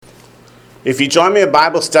If you join me in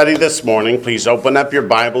Bible study this morning, please open up your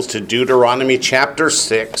Bibles to Deuteronomy chapter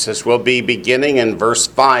 6, as we'll be beginning in verse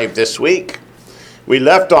 5 this week. We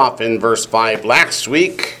left off in verse 5 last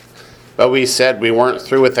week, but we said we weren't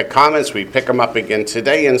through with the comments. We pick them up again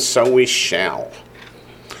today, and so we shall.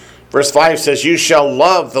 Verse 5 says, "You shall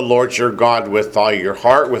love the Lord your God with all your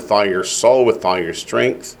heart, with all your soul, with all your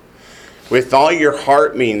strength." With all your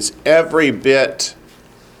heart means every bit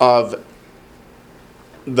of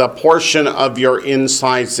the portion of your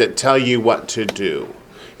insides that tell you what to do.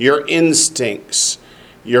 Your instincts,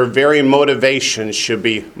 your very motivation should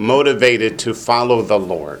be motivated to follow the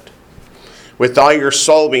Lord. With all your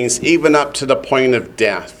soul means even up to the point of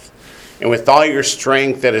death. And with all your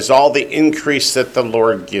strength, that is all the increase that the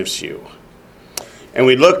Lord gives you. And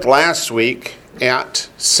we looked last week at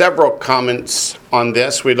several comments on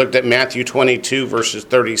this. We looked at Matthew 22, verses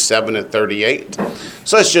 37 and 38.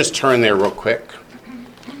 So let's just turn there real quick.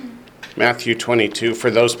 Matthew 22,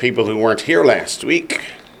 for those people who weren't here last week.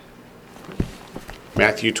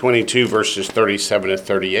 Matthew 22, verses 37 and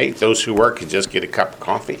 38. Those who work can just get a cup of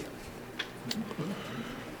coffee.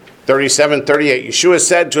 37, 38. Yeshua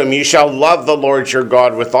said to him, "You shall love the Lord your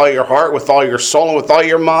God with all your heart, with all your soul, and with all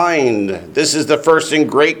your mind. This is the first and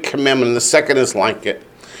great commandment, and the second is like it.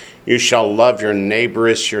 You shall love your neighbor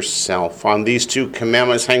as yourself. On these two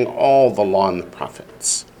commandments hang all the law and the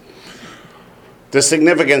prophets." The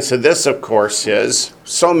significance of this, of course, is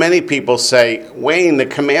so many people say, "Wayne, the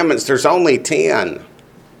commandments, there's only 10.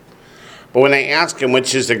 But when they ask him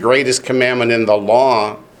which is the greatest commandment in the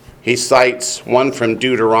law, he cites one from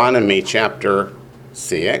Deuteronomy chapter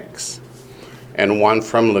 6 and one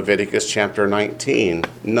from Leviticus chapter 19,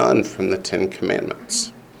 none from the 10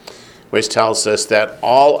 commandments, which tells us that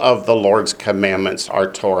all of the Lord's commandments are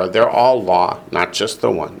Torah. They're all law, not just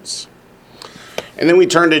the ones. And then we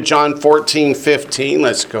turn to John 14:15.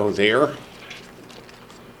 Let's go there.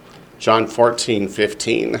 John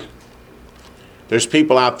 14:15. There's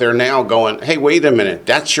people out there now going, "Hey, wait a minute,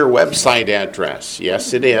 that's your website address."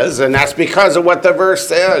 Yes, it is, and that's because of what the verse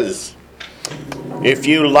says. "If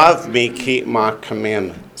you love me, keep my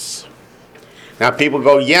commandments." Now people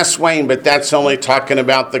go, "Yes, Wayne, but that's only talking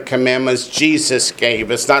about the commandments Jesus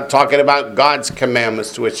gave. It's not talking about God's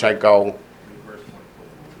commandments," to which I go,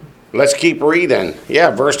 let's keep reading.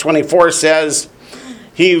 Yeah, verse 24 says,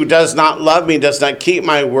 "He who does not love me does not keep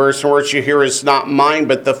my words, and words you hear is not mine,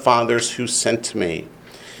 but the Father's who sent me."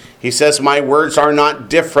 He says, "My words are not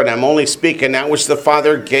different. I'm only speaking that which the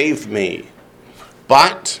Father gave me.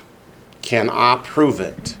 But can I prove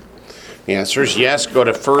it?" The answer is yes. Go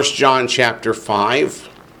to 1 John chapter 5.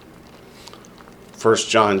 1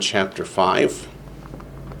 John chapter 5.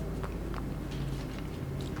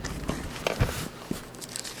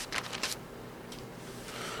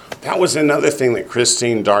 That was another thing that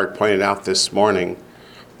Christine Dart pointed out this morning.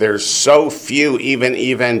 There's so few, even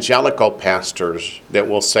evangelical pastors, that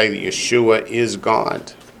will say that Yeshua is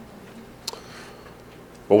God.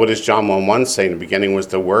 Well, what does John 1:1 say? In the beginning was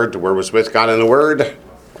the Word was with God, and the Word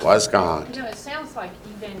was God. You know, it sounds like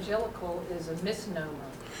evangelical is a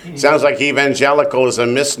misnomer. Sounds like evangelical is a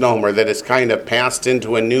misnomer, that it's kind of passed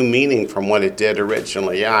into a new meaning from what it did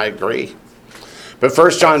originally. Yeah, I agree. But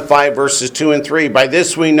 1 John 5, verses 2 and 3, "By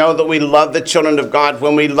this we know that we love the children of God,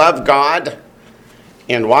 when we love God,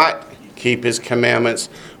 and what? Keep his commandments.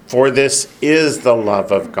 For this is the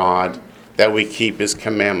love of God, that we keep his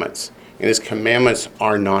commandments. And his commandments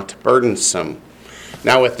are not burdensome."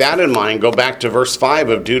 Now with that in mind, go back to verse 5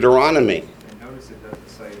 of Deuteronomy. And notice it doesn't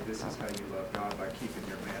say this is how you love God, by keeping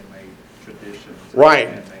your man-made traditions. Right.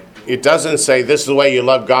 Man-made rules. It doesn't say this is the way you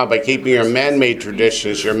love God, by keeping your man-made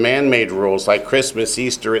traditions, your man-made rules, like Christmas,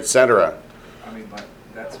 Easter, etc. I mean, like,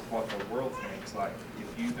 that's what the world thinks. Like,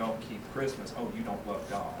 if you don't keep Christmas, oh, you don't love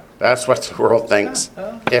God. That's what the world thinks.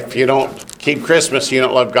 If you don't keep Christmas, you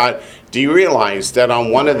don't love God. Do you realize that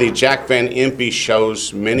on one of the Jack Van Impe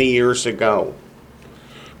shows many years ago,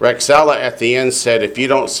 Rexella at the end said, "If you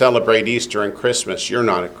don't celebrate Easter and Christmas, you're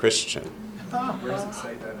not a Christian." Where does it say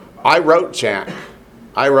that in the Bible?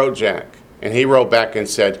 I wrote Jack, and he wrote back and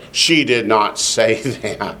said, "She did not say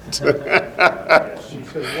that." She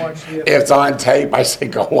says, watch the It's on tape. I say,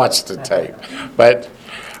 go watch the tape. But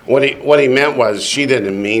what he meant was, she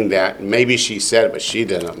didn't mean that. Maybe she said it, but she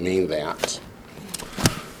didn't mean that.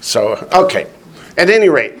 So, okay. At any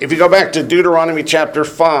rate, if you go back to Deuteronomy chapter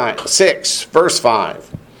 6, verse 5,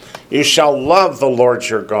 "You shall love the Lord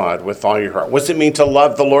your God with all your heart." What does it mean to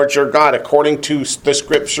love the Lord your God? According to the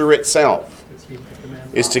scripture itself,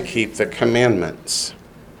 is to keep the commandments.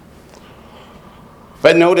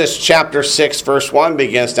 But notice chapter 6, verse 1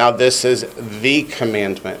 begins, "Now this is the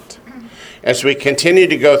commandment." As we continue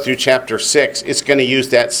to go through chapter 6, it's going to use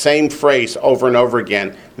that same phrase over and over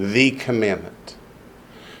again, the commandment.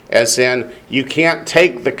 As in, you can't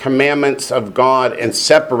take the commandments of God and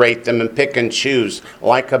separate them and pick and choose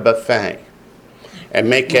like a buffet and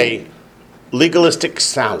make a legalistic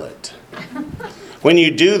salad. When you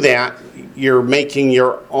do that, you're making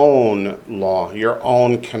your own law, your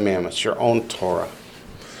own commandments, your own Torah.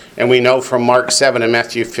 And we know from Mark 7 and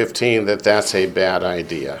Matthew 15 that that's a bad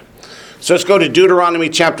idea. So let's go to Deuteronomy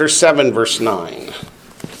chapter 7, verse 9.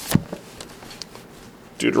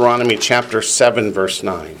 Deuteronomy chapter 7, verse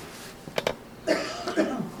 9.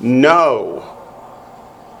 Know,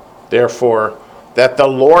 therefore, that the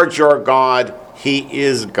Lord your God, He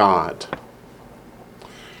is God.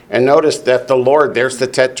 And notice that the Lord, there's the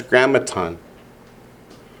tetragrammaton.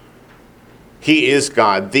 He is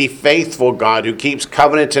God, the faithful God who keeps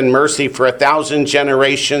covenant and mercy for 1,000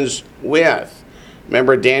 generations with.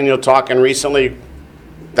 Remember Daniel talking recently?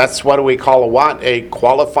 That's what we call a what? A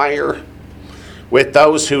qualifier? With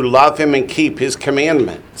those who love Him and keep His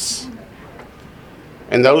commandments.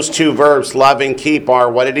 And those two verbs, love and keep,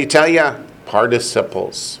 are, what did he tell you?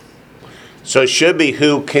 Participles. So it should be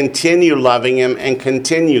who continue loving Him and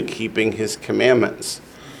continue keeping His commandments.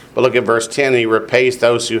 But look at verse 10. He repays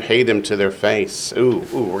those who hate Him to their face. Ooh,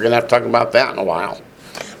 we're going to have to talk about that in a while.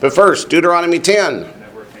 But first, Deuteronomy 10.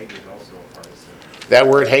 That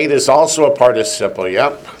word hate is also a participle,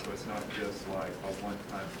 yep. So it's not just like a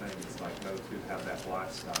one-time thing, it's like those who have that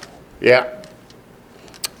lifestyle. Yeah.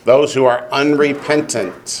 Those who are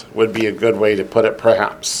unrepentant would be a good way to put it,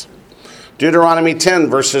 perhaps. Deuteronomy 10,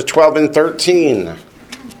 verses 12 and 13.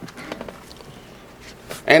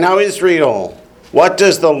 And now Israel, what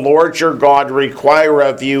does the Lord your God require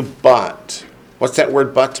of you but? What's that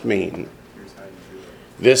word but mean? Here's how you do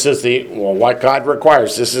it. This is what God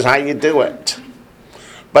requires. This is how you do it.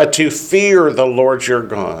 But to fear the Lord your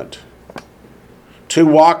God, to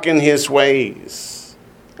walk in His ways,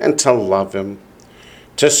 and to love Him,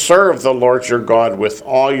 to serve the Lord your God with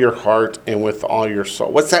all your heart and with all your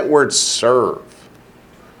soul. What's that word serve?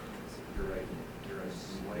 You're a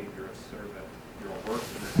slave, you're a servant, you're a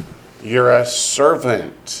workman. You're a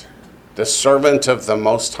servant, the servant of the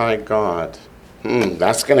Most High God.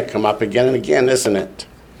 That's going to come up again and again, isn't it?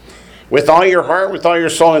 With all your heart, with all your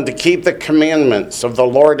soul, and to keep the commandments of the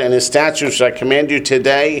Lord and His statutes I command you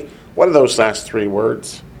today. What are those last three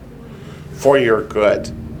words? For your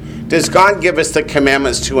good. Does God give us the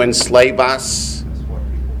commandments to enslave us?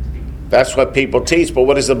 That's what people teach. But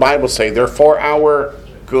what does the Bible say? They're for our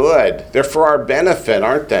good. They're for our benefit,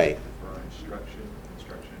 aren't they? For our instruction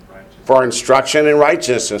in righteousness. For our instruction in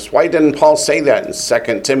righteousness. Why didn't Paul say that in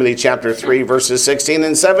 2 Timothy chapter 3, verses 16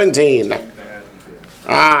 and 17?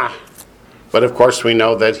 But of course we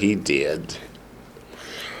know that he did.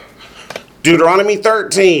 Deuteronomy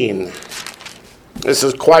 13. This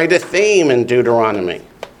is quite a theme in Deuteronomy.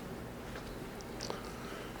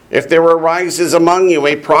 If there arises among you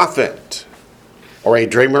a prophet or a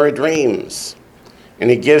dreamer of dreams, and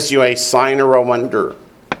he gives you a sign or a wonder,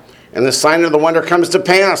 and the sign or the wonder comes to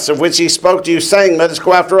pass, of which he spoke to you, saying, let us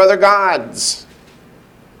go after other gods,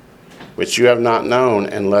 which you have not known,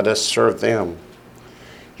 and let us serve them.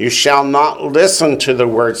 You shall not listen to the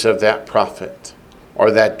words of that prophet or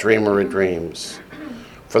that dreamer of dreams.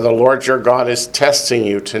 For the Lord your God is testing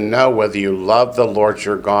you to know whether you love the Lord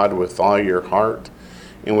your God with all your heart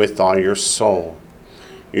and with all your soul.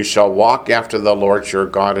 You shall walk after the Lord your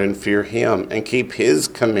God and fear Him and keep His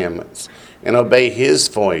commandments and obey His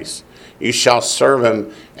voice. You shall serve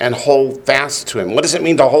Him and hold fast to Him. What does it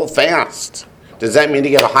mean to hold fast? Does that mean to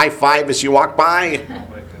give a high five as you walk by?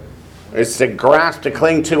 It's to grasp, to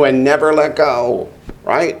cling to, and never let go.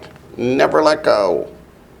 Right? Never let go.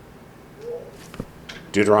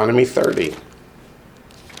 Deuteronomy 30.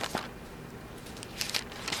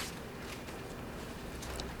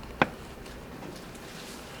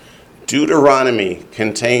 Deuteronomy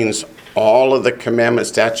contains all of the commandments,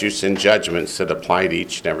 statutes, and judgments that apply to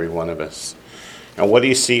each and every one of us. And what do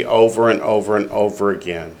you see over and over and over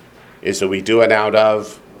again? Is that we do it out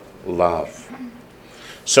of love.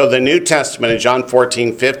 So the New Testament in John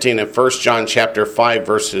 14:15 and 1 John chapter 5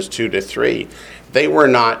 verses 2 to 3, they were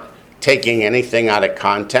not taking anything out of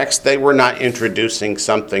context. They were not introducing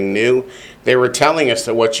something new. They were telling us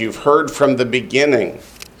that what you've heard from the beginning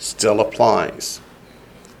still applies,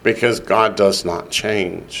 because God does not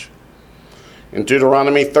change. In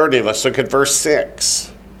Deuteronomy 30, let's look at verse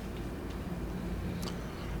 6.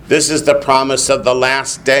 This is the promise of the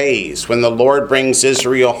last days when the Lord brings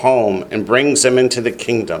Israel home and brings them into the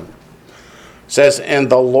kingdom. says, and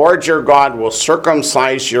the Lord your God will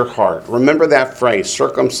circumcise your heart. Remember that phrase,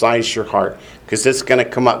 circumcise your heart, because it's going to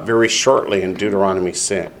come up very shortly in Deuteronomy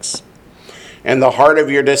 6. And the heart of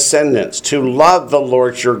your descendants, to love the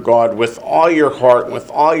Lord your God with all your heart and with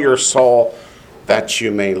all your soul, that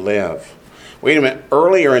you may live. Wait a minute,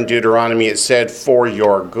 earlier in Deuteronomy it said, for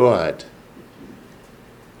your good.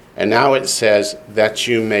 And now it says, that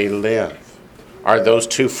you may live. Are those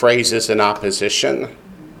two phrases in opposition?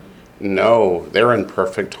 No, they're in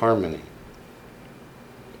perfect harmony.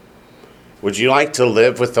 Would you like to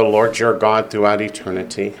live with the Lord your God throughout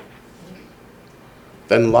eternity?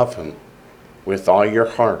 Then love him with all your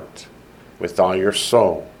heart, with all your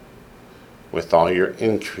soul, with all your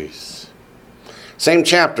increase. Same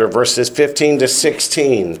chapter, verses 15 to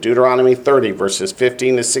 16. Deuteronomy 30, verses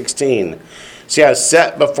 15 to 16. See, I have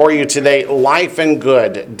set before you today life and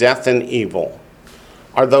good, death and evil.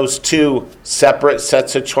 Are those two separate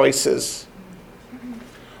sets of choices?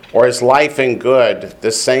 Or is life and good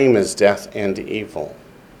the same as death and evil?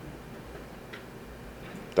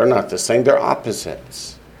 They're not the same, they're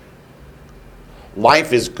opposites.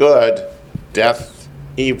 Life is good, death,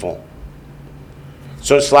 evil.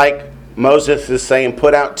 So it's like Moses is saying,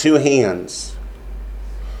 put out two hands.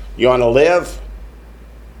 You want to live?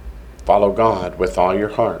 Follow God with all your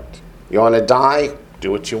heart. You want to die?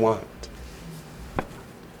 Do what you want.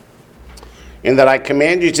 In that I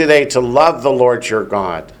command you today to love the Lord your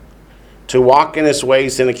God, to walk in his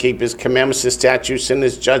ways and to keep his commandments, his statutes, and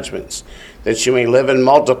his judgments, that you may live and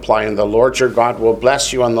multiply, and the Lord your God will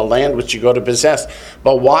bless you on the land which you go to possess.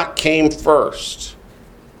 But what came first?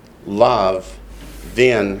 Love,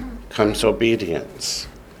 then comes obedience.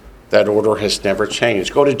 That order has never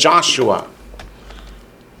changed. Go to Joshua.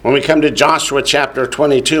 When we come to Joshua chapter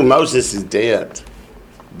 22, Moses is dead,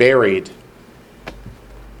 buried.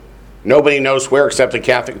 Nobody knows where except the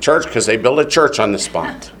Catholic Church because they built a church on the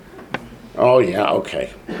spot. Oh, yeah,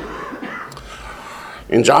 okay.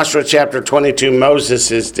 In Joshua chapter 22, Moses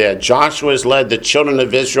is dead. Joshua has led the children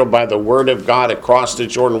of Israel by the word of God across the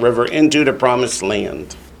Jordan River into the promised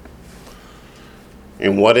land.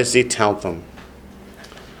 And what does he tell them?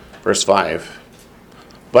 Verse 5.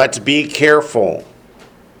 But be careful,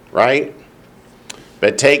 right?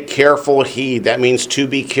 But take careful heed. That means to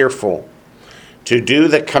be careful. To do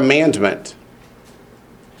the commandment.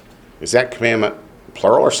 Is that commandment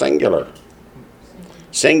plural or singular?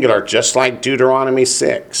 Singular, just like Deuteronomy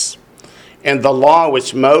 6. And the law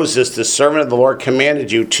which Moses, the servant of the Lord,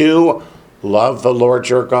 commanded you to love the Lord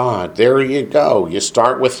your God. There you go. You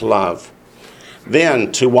start with love.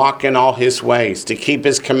 Then to walk in all his ways, to keep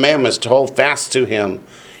his commandments, to hold fast to him,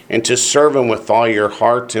 and to serve him with all your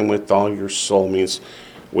heart and with all your soul, means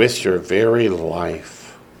with your very life.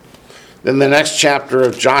 Then the next chapter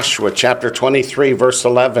of Joshua, chapter 23, verse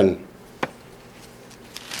 11.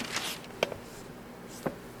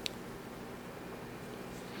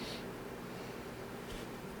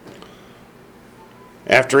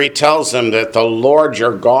 After he tells them that the Lord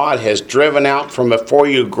your God has driven out from before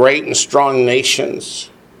you great and strong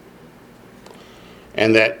nations,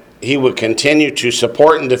 and that he would continue to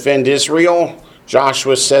support and defend Israel,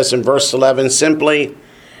 Joshua says in verse 11 simply,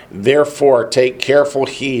 therefore take careful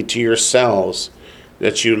heed to yourselves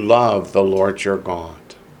that you love the Lord your God.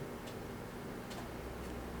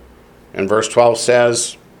 And verse 12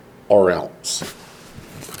 says, or else.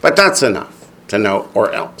 But that's enough to know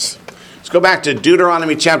or else. Let's go back to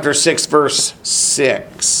Deuteronomy chapter 6, verse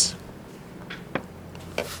 6.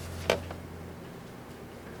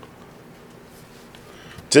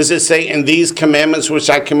 Does it say, in these commandments which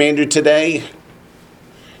I command you today?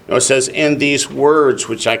 No, it says, in these words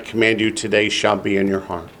which I command you today shall be in your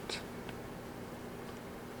heart.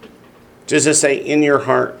 Does it say in your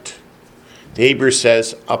heart? The Hebrew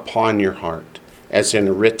says upon your heart, as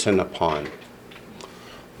in written upon.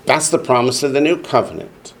 That's the promise of the new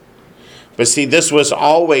covenant. But see, this was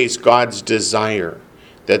always God's desire,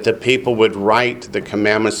 that the people would write the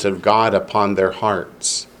commandments of God upon their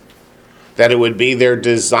hearts. That it would be their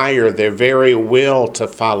desire, their very will to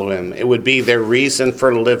follow him. It would be their reason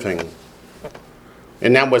for living.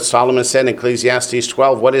 Isn't that what Solomon said in Ecclesiastes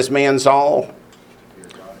 12? What is man's all?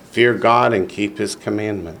 Fear God and keep his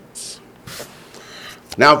commandments.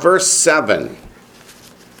 Now verse 7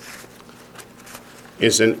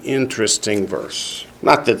 is an interesting verse.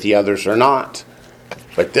 Not that the others are not,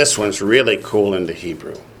 but this one's really cool in the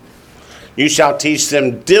Hebrew. You shall teach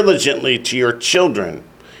them diligently to your children.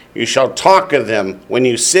 You shall talk of them when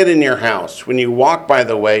you sit in your house, when you walk by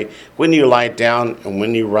the way, when you lie down, and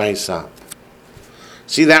when you rise up.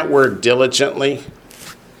 See that word diligently?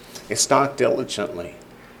 It's not diligently.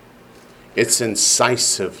 It's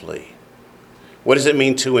incisively. What does it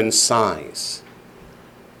mean to incise?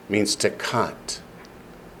 It means to cut.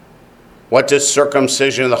 What does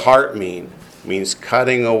circumcision of the heart mean? It means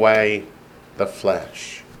cutting away the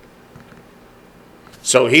flesh.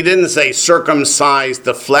 So he didn't say circumcise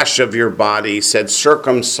the flesh of your body. He said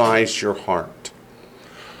circumcise your heart.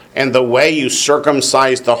 And the way you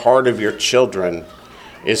circumcise the heart of your children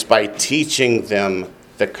is by teaching them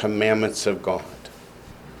the commandments of God.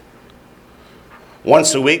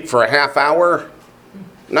 Once a week for a half hour?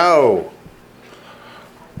 No.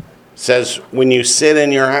 It says when you sit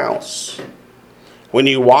in your house, when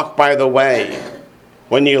you walk by the way,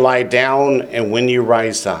 when you lie down, and when you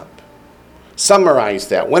rise up. Summarize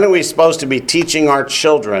that. When are we supposed to be teaching our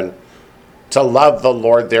children to love the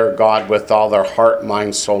Lord their God with all their heart,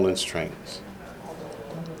 mind, soul, and strength?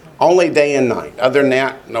 Only day and night. Other than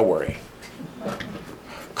that, no worry.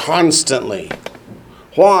 Constantly.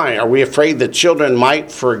 Why? Are we afraid the children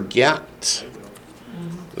might forget?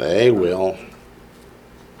 They will.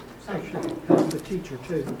 Actually, help the teacher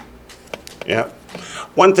too. Yeah.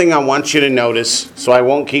 One thing I want you to notice, so I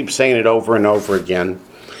won't keep saying it over and over again,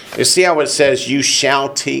 is see how it says, you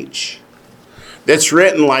shall teach? That's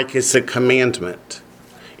written like it's a commandment.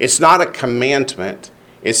 It's not a commandment.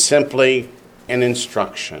 It's simply an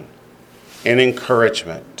instruction, an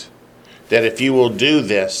encouragement, that if you will do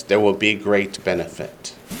this, there will be great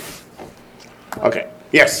benefit. Okay.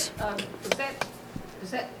 Yes?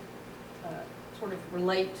 Does that sort of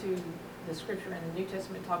relate to the scripture in the New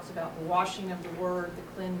Testament talks about the washing of the word, the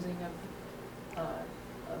cleansing of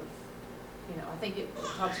I think it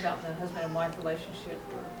talks about the husband and wife relationship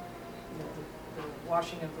where, the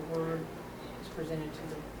washing of the word is presented to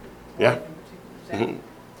the Yeah. wife in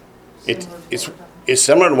particular. Is that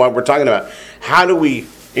similar to what we're talking about? It's similar to what we're talking about. How do we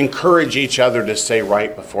encourage each other to stay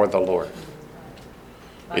right before the Lord?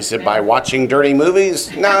 Is it by watching dirty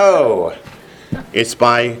movies? No. It's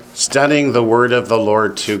by studying the word of the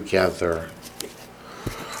Lord together.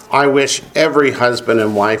 I wish every husband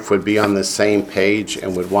and wife would be on the same page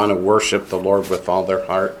and would want to worship the Lord with all their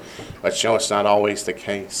heart. But it's not always the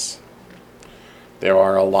case. There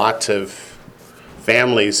are a lot of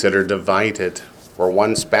families that are divided, where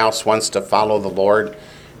one spouse wants to follow the Lord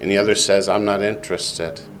and the other says, I'm not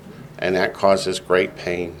interested. And that causes great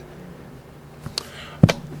pain.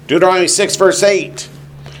 Deuteronomy 6 verse 8.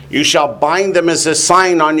 You shall bind them as a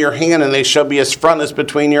sign on your hand, and they shall be as frontlets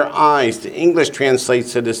between your eyes. The English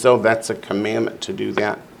translates it as though that's a commandment to do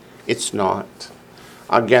that. It's not.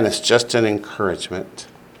 Again, it's just an encouragement.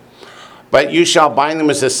 But you shall bind them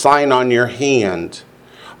as a sign on your hand.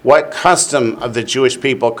 What custom of the Jewish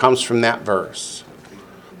people comes from that verse?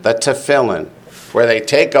 The tefillin, where they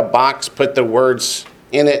take a box, put the words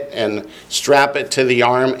in it, and strap it to the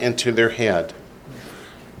arm and to their head.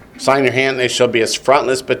 Sign your hand, they shall be as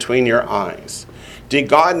frontlets between your eyes. Did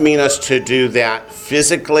God mean us to do that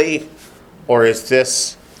physically, or is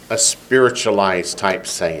this a spiritualized type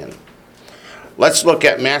saying? Let's look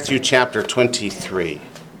at Matthew chapter 23.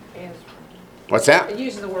 As. What's that? It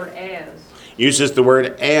uses the word as. Uses the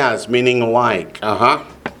word as, meaning like.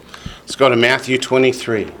 Let's go to Matthew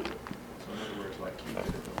 23. So in other words,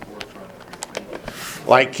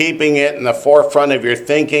 Like keeping it in the forefront of your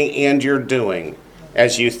thinking and your doing.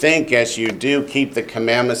 As you think, as you do, keep the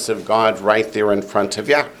commandments of God right there in front of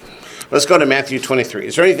you. Let's go to Matthew 23.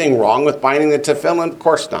 Is there anything wrong with binding the tefillin? Of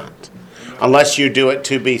course not. Unless you do it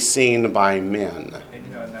to be seen by men.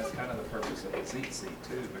 And that's kind of the purpose of the tzitzit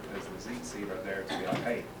too, because the tzitzit are there to be like,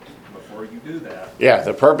 hey, before you do that. Yeah,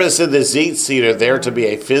 the purpose of the tzitzit are there to be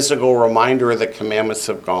a physical reminder of the commandments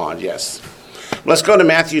of God. Yes. Let's go to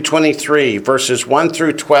Matthew 23, verses 1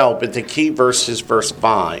 through 12, but the key verse is verse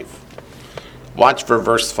 5. Watch for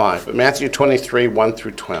verse 5. But Matthew 23, 1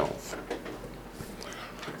 through 12.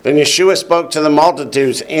 Then Yeshua spoke to the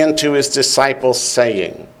multitudes and to his disciples,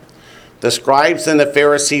 saying, the scribes and the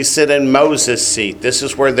Pharisees sit in Moses' seat. This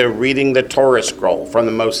is where they're reading the Torah scroll from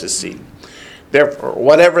the Moses seat. Therefore,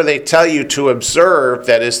 whatever they tell you to observe,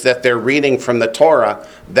 that is, that they're reading from the Torah,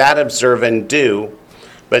 that observe and do,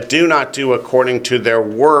 but do not do according to their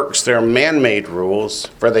works, their man-made rules,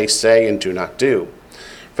 for they say and do not do.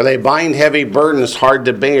 For they bind heavy burdens hard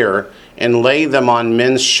to bear and lay them on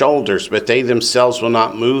men's shoulders, but they themselves will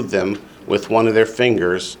not move them with one of their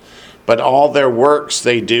fingers. But all their works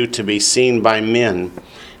they do to be seen by men.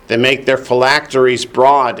 They make their phylacteries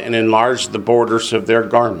broad and enlarge the borders of their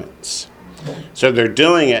garments. So they're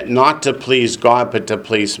doing it not to please God, but to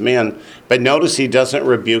please men. But notice he doesn't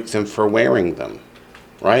rebuke them for wearing them,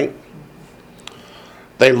 right?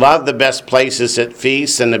 They love the best places at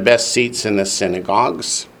feasts and the best seats in the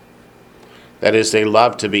synagogues. That is, they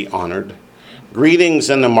love to be honored. Greetings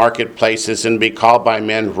in the marketplaces, and be called by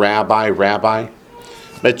men, Rabbi, Rabbi.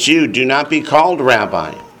 But you, do not be called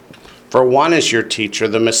Rabbi, for one is your teacher,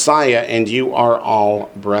 the Messiah, and you are all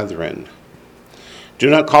brethren. Do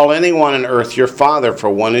not call anyone on earth your father, for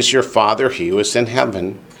one is your Father, he who is in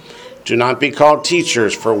heaven. Do not be called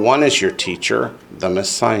teachers, for one is your teacher, the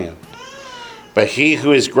Messiah. But he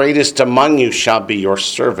who is greatest among you shall be your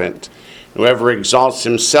servant. Whoever exalts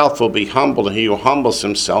himself will be humbled, and he who humbles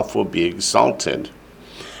himself will be exalted.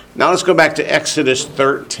 Now let's go back to Exodus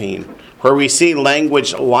 13, where we see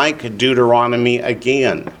language like Deuteronomy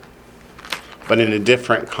again, but in a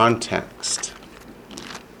different context.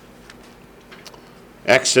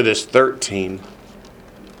 Exodus 13. You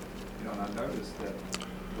know, and I noticed that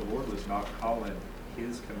the Lord was not calling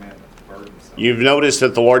his commandments burdensome. You've noticed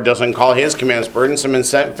that the Lord doesn't call his commands burdensome. In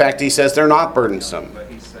fact, he says they're not burdensome. But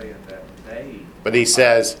he's saying that they... But he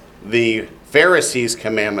says the Pharisees'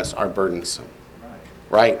 commandments are burdensome.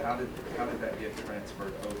 Right. How did that get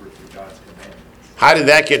transferred over to God's commandments? How did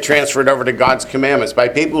that get transferred over to God's commandments? By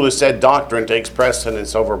people who said doctrine takes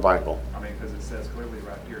precedence over Bible. I mean, because it says clearly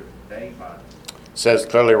right here, they bind. It says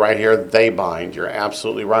clearly right here, they bind. You're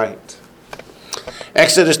absolutely right.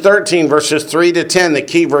 Exodus 13, verses 3 to 10. The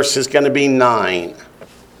key verse is going to be 9.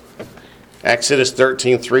 Exodus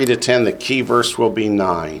 13, 3 to 10. The key verse will be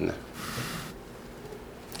 9.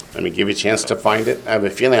 Let me give you a chance to find it. I have a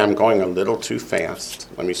feeling I'm going a little too fast.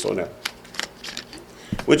 Let me slow down.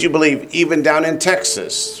 Would you believe, even down in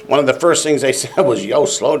Texas, one of the first things they said was, yo,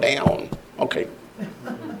 slow down. Okay.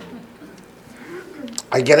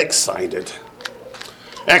 I get excited.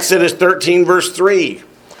 Exodus 13, verse 3.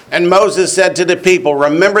 And Moses said to the people,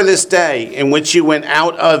 remember this day in which you went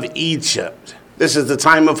out of Egypt. This is the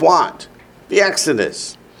time of what? The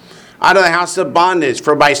Exodus. Out of the house of bondage,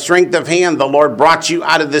 for by strength of hand the Lord brought you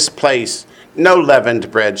out of this place. No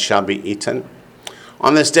leavened bread shall be eaten.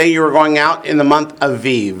 On this day you are going out in the month of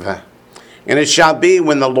Aviv. And it shall be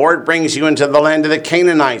when the Lord brings you into the land of the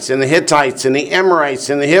Canaanites, and the Hittites, and the Amorites,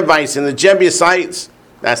 and the Hivites, and the Jebusites.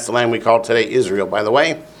 That's the land we call today Israel, by the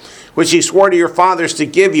way. Which he swore to your fathers to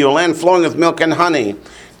give you, a land flowing with milk and honey,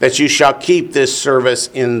 that you shall keep this service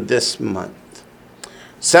in this month.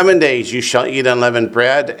 7 days you shall eat unleavened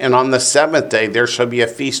bread, and on the seventh day there shall be a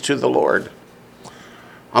feast to the Lord.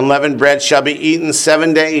 Unleavened bread shall be eaten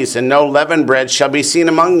 7 days, and no leavened bread shall be seen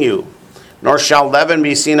among you, nor shall leaven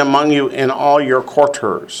be seen among you in all your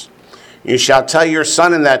quarters. You shall tell your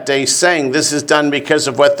son in that day, saying, this is done because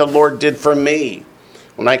of what the Lord did for me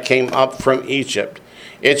when I came up from Egypt.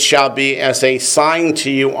 It shall be as a sign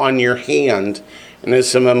to you on your hand, and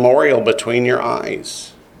as a memorial between your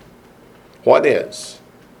eyes. What is?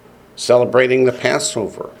 Celebrating the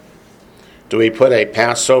Passover. Do we put a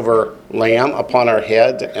Passover lamb upon our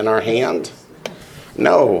head and our hand?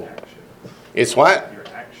 No. It's what?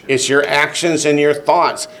 It's your actions and your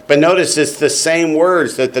thoughts. But notice it's the same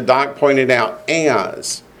words that the doc pointed out,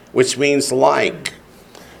 as, which means like.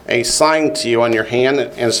 A sign to you on your hand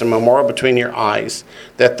and as a memorial between your eyes,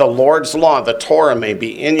 that the Lord's law, the Torah, may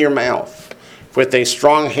be in your mouth. With a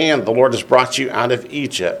strong hand the Lord has brought you out of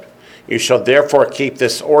Egypt. You shall therefore keep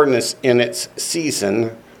this ordinance in its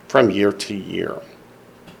season from year to year.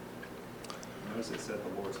 Notice it said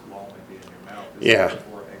the Lord's law may be in your mouth. Yeah.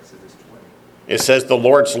 Before Exodus 20. It says the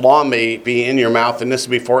Lord's law may be in your mouth, and this is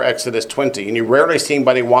before Exodus 20. And you rarely see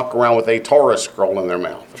anybody walk around with a Torah scroll in their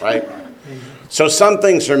mouth, right? So some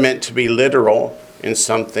things are meant to be literal, and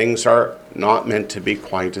some things are not meant to be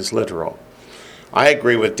quite as literal. I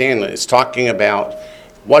agree with Daniel. It's talking about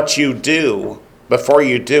what you do. Before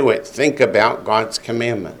you do it, think about God's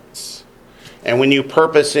commandments. And when you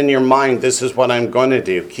purpose in your mind, this is what I'm going to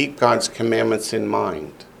do, keep God's commandments in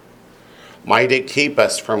mind. Might it keep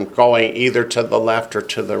us from going either to the left or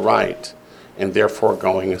to the right, and therefore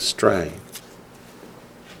going astray.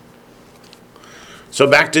 So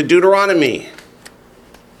back to Deuteronomy.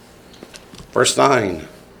 Verse 9.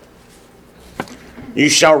 You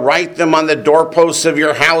shall write them on the doorposts of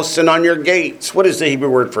your house and on your gates. What is the Hebrew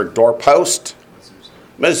word for doorpost?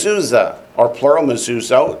 Mezuzah, or plural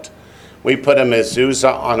mezuzot. We put a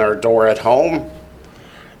mezuzah on our door at home.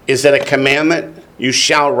 Is it a commandment? You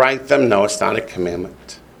shall write them. No, it's not a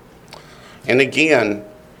commandment. And again,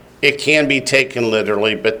 it can be taken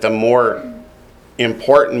literally, but the more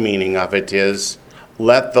important meaning of it is,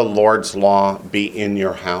 let the Lord's law be in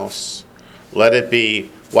your house. Let it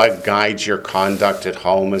be what guides your conduct at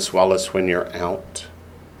home as well as when you're out.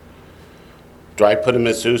 Do I put a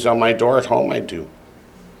mezuzah on my door at home? I do.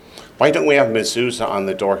 Why don't we have mezuzah on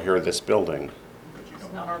the door here of this building?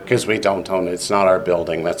 Because we don't own it. It's not our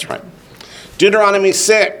building. That's right. Deuteronomy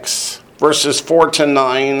 6, verses 4 to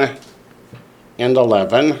 9. and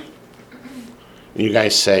 11. You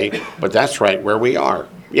guys say, but that's right where we are.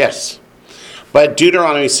 Yes. But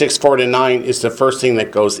Deuteronomy 6, 4-9 is the first thing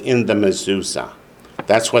that goes in the mezuzah.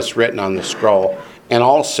 That's what's written on the scroll. And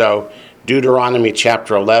also Deuteronomy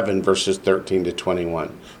chapter 11, verses 13 to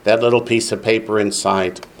 21. That little piece of paper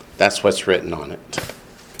inside, that's what's written on it.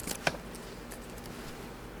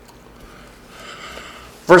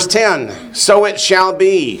 Verse 10, so it shall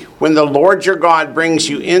be when the Lord your God brings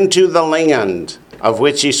you into the land of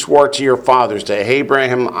which he swore to your fathers, to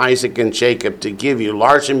Abraham, Isaac, and Jacob, to give you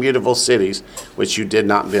large and beautiful cities which you did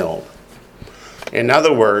not build. In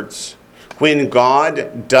other words, when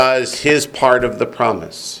God does his part of the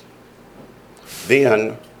promise,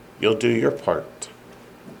 then you'll do your part.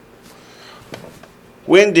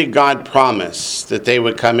 When did God promise that they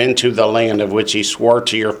would come into the land of which he swore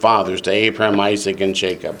to your fathers, to Abraham, Isaac, and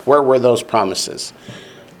Jacob? Where were those promises?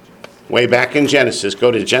 Way back in Genesis.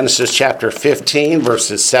 Go to Genesis chapter 15,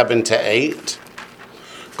 verses 7 to 8.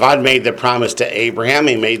 God made the promise to Abraham.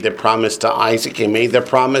 He made the promise to Isaac. He made the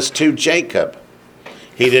promise to Jacob.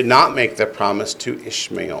 He did not make the promise to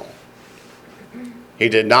Ishmael. He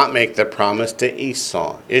did not make the promise to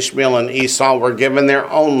Esau. Ishmael and Esau were given their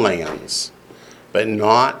own lands, but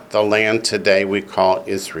not the land today we call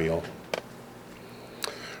Israel.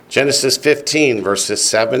 Genesis 15, verses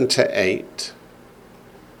 7 to 8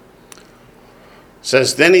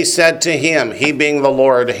 says, then he said to him, he being the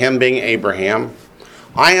Lord, him being Abraham,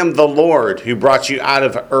 I am the Lord who brought you out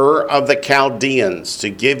of Ur of the Chaldeans to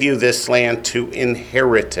give you this land to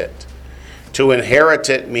inherit it. To inherit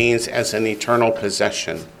it means as an eternal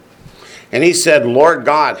possession. And he said, Lord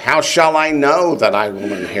God, how shall I know that I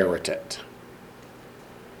will inherit it?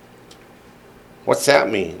 What's that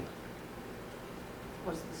mean?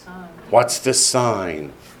 What's the sign? What's the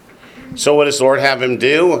sign? So what does the Lord have him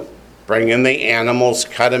do? Bring in the animals,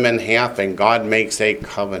 cut them in half, and God makes a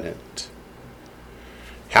covenant.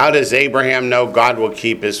 How does Abraham know God will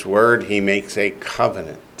keep his word? He makes a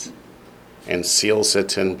covenant and seals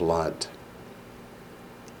it in blood.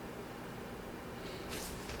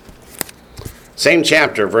 Same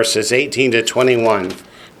chapter, verses 18 to 21.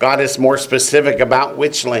 God is more specific about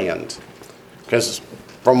which land. Because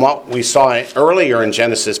from what we saw earlier in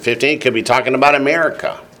Genesis 15, he could be talking about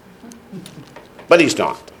America. But he's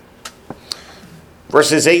not.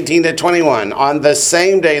 Verses 18 to 21. On the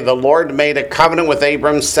same day the Lord made a covenant with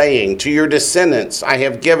Abram, saying, to your descendants I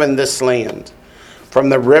have given this land, from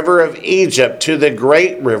the river of Egypt to the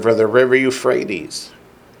great river, the river Euphrates.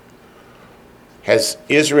 Has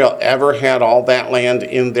Israel ever had all that land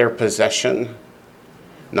in their possession?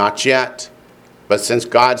 Not yet. But since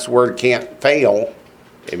God's word can't fail,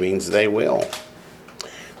 it means they will.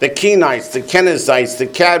 The Kenites, the Kenizzites, the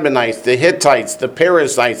Cadmonites, the Hittites, the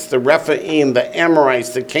Perizzites, the Rephaim, the Amorites,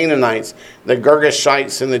 the Canaanites, the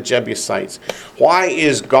Girgashites, and the Jebusites. Why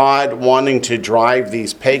is God wanting to drive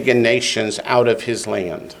these pagan nations out of his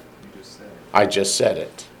land? I just said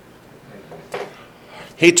it.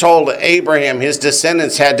 He told Abraham his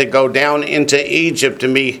descendants had to go down into Egypt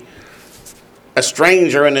and be a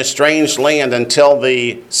stranger in a strange land until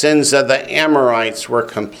the sins of the Amorites were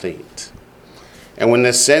complete. And when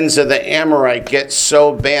the sins of the Amorite get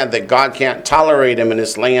so bad that God can't tolerate them in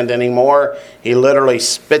his land anymore, he literally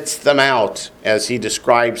spits them out, as he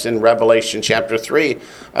describes in Revelation chapter 3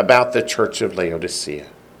 about the church of Laodicea.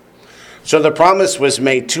 So the promise was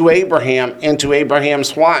made to Abraham and to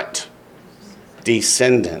Abraham's what?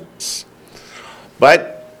 Descendants.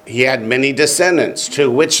 But he had many descendants.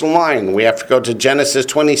 To which line? We have to go to Genesis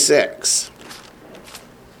 26.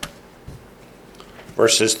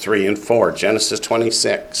 Verses 3 and 4. Genesis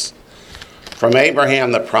 26. From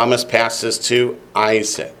Abraham, the promise passes to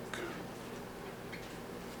Isaac,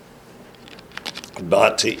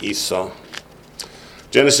 but to Esau.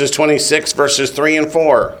 Genesis 26, verses 3 and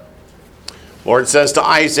 4. Lord says to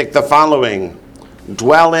Isaac the following,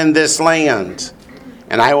 dwell in this land,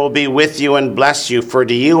 and I will be with you and bless you, for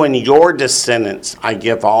to you and your descendants I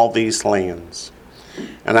give all these lands.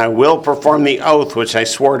 And I will perform the oath which I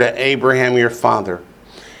swore to Abraham your father.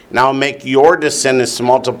 And I will make your descendants to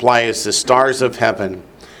multiply as the stars of heaven.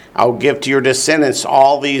 I will give to your descendants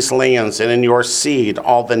all these lands, and in your seed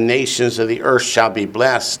all the nations of the earth shall be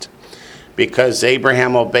blessed. Because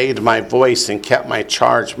Abraham obeyed my voice and kept my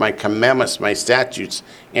charge, my commandments, my statutes,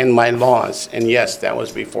 and my laws. And yes, that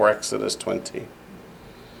was before Exodus 20.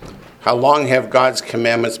 How long have God's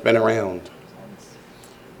commandments been around?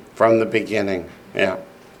 From the beginning. Yeah.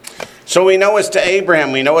 So we know it's to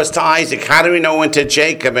Abraham, we know it's to Isaac. How do we know when to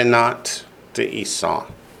Jacob and not to Esau?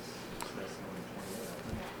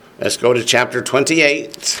 Let's go to chapter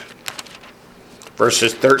 28,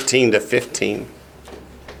 verses 13 to 15.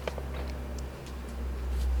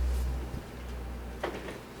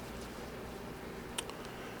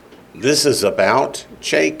 This is about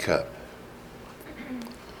Jacob.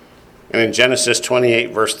 And in Genesis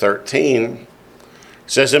 28, verse 13, it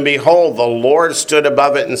says, "And behold, the Lord stood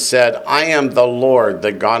above it and said, I am the Lord,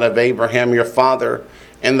 the God of Abraham your father,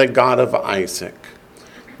 and the God of Isaac.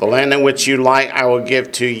 The land in which you lie I will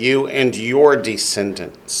give to you and your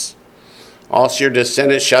descendants. Also your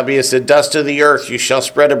descendants shall be as the dust of the earth. You shall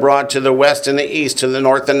spread abroad to the west and the east, to the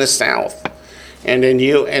north and the south. And in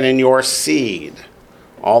you and in your seed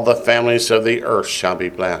all the families of the earth shall be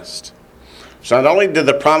blessed." So not only did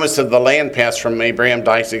the promise of the land pass from Abraham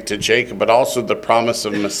to Isaac to Jacob, but also the promise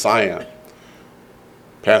of Messiah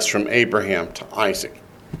passed from Abraham to Isaac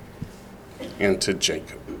and to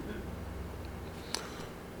Jacob.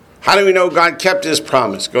 How do we know God kept his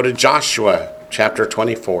promise? Go to Joshua chapter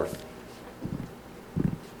 24.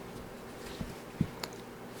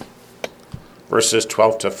 Verses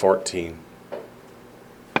 12 to 14.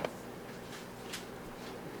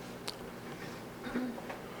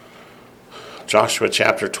 Joshua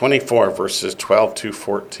chapter 24, verses 12 to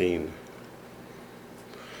 14.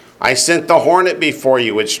 "I sent the hornet before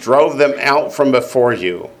you, which drove them out from before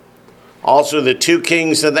you. Also the two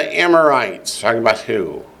kings of the Amorites." Talking about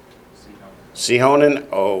who? Sihon and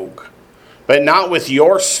Og. "But not with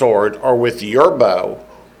your sword or with your bow.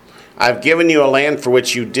 I've given you a land for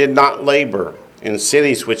which you did not labor, in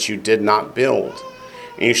cities which you did not build.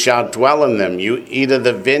 And you shall dwell in them. You eat of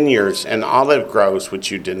the vineyards and olive groves which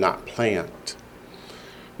you did not plant.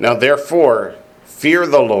 Now therefore, fear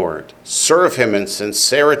the Lord, serve him in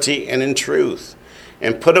sincerity and in truth,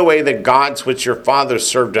 and put away the gods which your fathers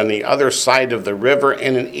served on the other side of the river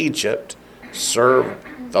and in Egypt. Serve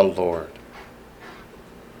the Lord."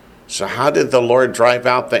 So how did the Lord drive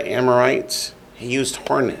out the Amorites? He used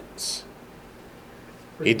hornets.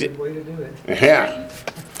 Pretty good way to do it. Yeah,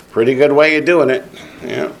 pretty good way of doing it.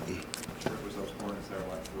 Yeah. It was those hornets that are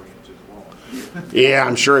like 3 inches long. Yeah,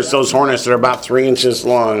 I'm sure it's those hornets that are about 3 inches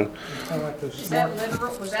long. Sound like those Is that smart,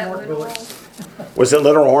 literal? Was that smart literal? bullets. Was it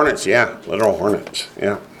literal hornets? Yeah, literal hornets.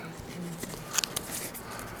 Yeah.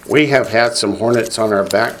 We have had some hornets on our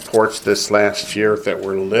back porch this last year that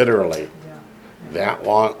were literally that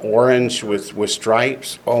long, orange with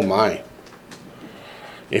stripes. Oh my.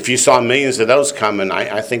 If you saw millions of those coming,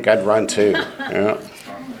 I think I'd run too. Yeah.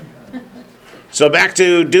 So back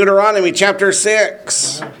to Deuteronomy chapter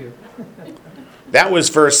 6. Thank you. That was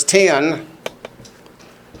verse 10.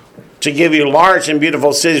 "To give you large and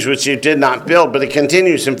beautiful cities which you did not build." But it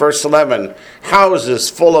continues in verse 11. "Houses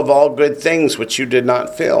full of all good things which you did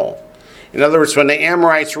not fill." In other words, when the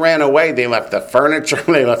Amorites ran away, they left the furniture,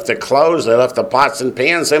 they left the clothes, they left the pots and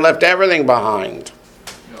pans, they left everything behind.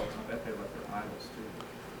 No, I bet they left their idols too.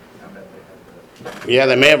 I bet they had the. Yeah,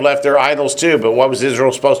 they may have left their idols too, but what was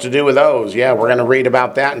Israel supposed to do with those? Yeah, we're going to read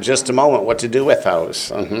about that in just a moment, what to do with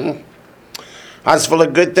those. Houses full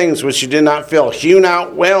of good things which you did not fill, hewn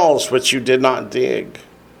out wells which you did not dig,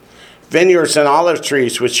 vineyards and olive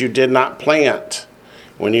trees which you did not plant.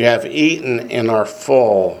 When you have eaten and are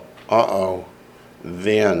full,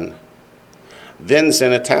 then. Then's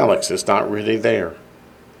in italics, it's not really there.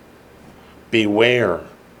 "Beware,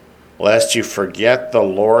 lest you forget the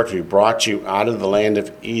Lord who brought you out of the land of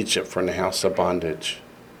Egypt from the house of bondage."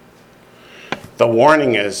 The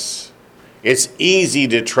warning is, it's easy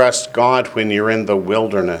to trust God when you're in the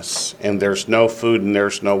wilderness and there's no food and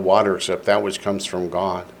there's no water except that which comes from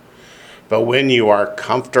God. But when you are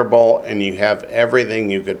comfortable and you have everything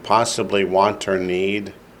you could possibly want or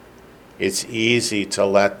need, it's easy to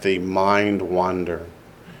let the mind wander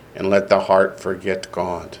and let the heart forget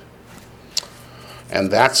God.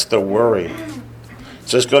 And that's the worry.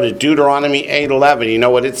 So let's go to Deuteronomy 8:11. You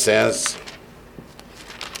know what it says.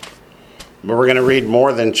 But we're going to read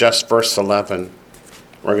more than just verse 11.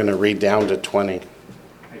 We're going to read down to 20.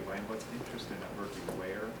 Hey, Wayne, what's interesting, that word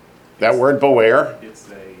beware? That word beware, It's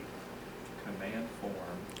a command form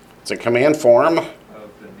it's a command form of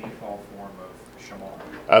the Nephal form of Shamar.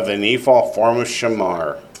 of the Nephal form of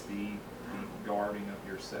Shamar. Be guarding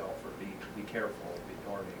of yourself, or be careful, be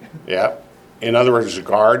guarding. Yep. In other words,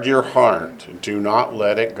 guard your heart. Do not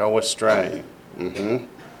let it go astray.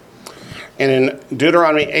 And in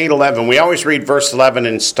Deuteronomy 8:11, we always read verse 11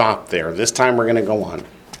 and stop there. This time we're going to go on.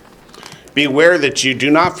 "Beware that you do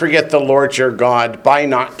not forget the Lord your God by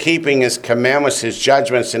not keeping his commandments, his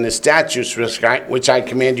judgments, and his statutes, which I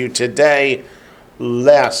command you today,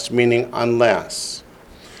 lest," meaning unless.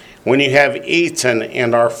 "When you have eaten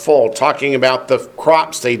and are full," talking about the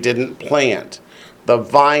crops they didn't plant, the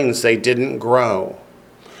vines they didn't grow.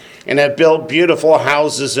 and have built beautiful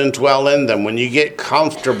houses and dwell in them, when you get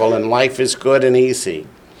comfortable and life is good and easy,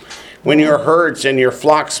 when your herds and your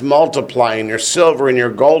flocks multiply, and your silver and your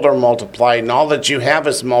gold are multiplied, and all that you have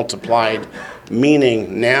is multiplied,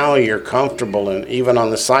 meaning now you're comfortable and even on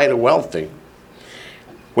the side of wealthy.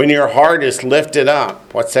 When your heart is lifted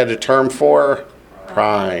up, what's that a term for?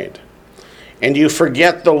 Pride. And you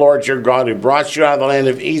forget the Lord your God, who brought you out of the land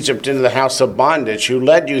of Egypt into the house of bondage, who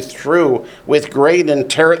led you through with great and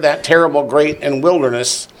that terrible great and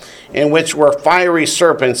wilderness, in which were fiery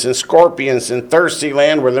serpents and scorpions and thirsty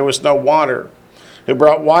land where there was no water, who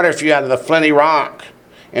brought water for you out of the flinty rock,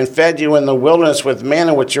 and fed you in the wilderness with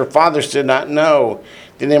manna which your fathers did not know,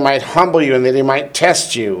 that they might humble you and that he might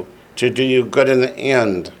test you, to do you good in the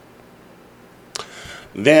end.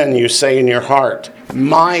 Then you say in your heart,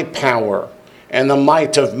 my power and the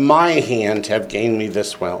might of my hand have gained me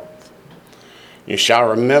this wealth. You shall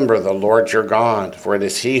remember the Lord your God, for it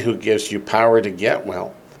is he who gives you power to get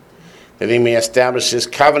wealth, that he may establish his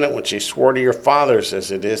covenant which he swore to your fathers,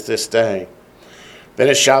 as it is this day. Then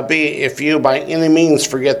it shall be, if you by any means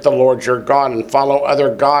forget the Lord your God and follow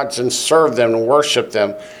other gods and serve them and worship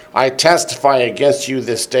them, I testify against you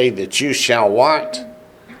this day that you shall what?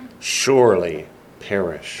 Surely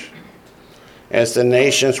perish. As the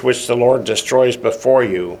nations which the Lord destroys before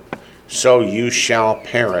you, so you shall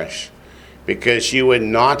perish, because you would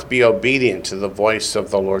not be obedient to the voice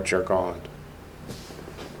of the Lord your God.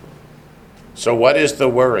 So what is the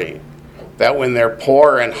worry? That when they're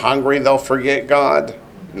poor and hungry, they'll forget God?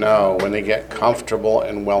 No, when they get comfortable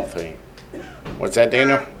and wealthy. What's that,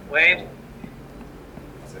 Dana? Wayne?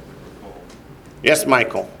 Yes,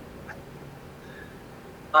 Michael.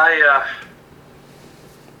 I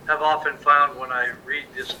have often found when I read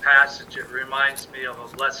this passage, it reminds me of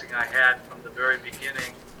a blessing I had from the very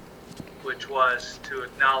beginning, which was to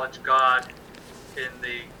acknowledge God in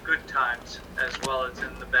the good times as well as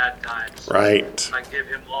in the bad times. Right. I give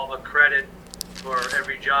him all the credit for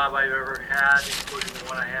every job I've ever had, including the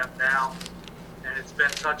one I have now. And it's been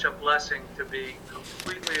such a blessing to be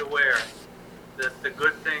completely aware that the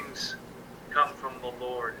good things come from the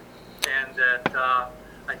Lord, and that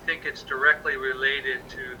I think it's directly related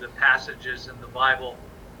to the passages in the Bible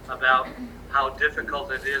about how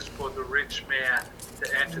difficult it is for the rich man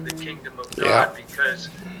to enter the kingdom of God, because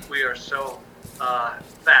we are so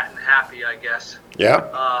fat and happy, I guess,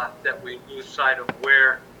 that we lose sight of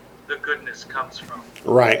where the goodness comes from.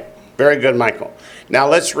 Right. Very good, Michael. Now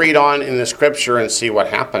let's read on in the scripture and see what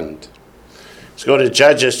happened. Let's go to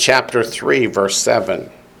Judges chapter 3, verse 7.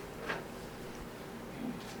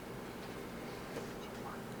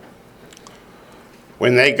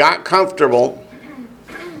 When they got comfortable,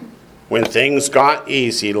 when things got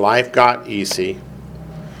easy, life got easy.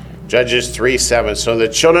 Judges 3:7. So the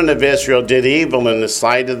children of Israel did evil in the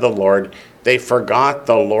sight of the Lord. They forgot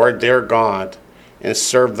the Lord their God and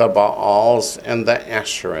served the Baals and the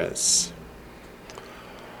Asherahs.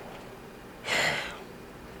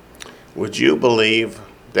 Would you believe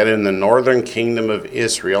that in the northern kingdom of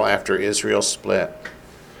Israel, after Israel split,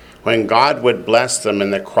 when God would bless them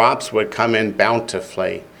and the crops would come in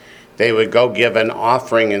bountifully, they would go give an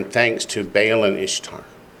offering and thanks to Baal and Ishtar?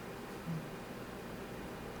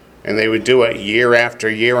 And they would do it year after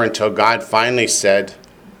year until God finally said,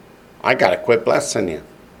 I got to quit blessing you.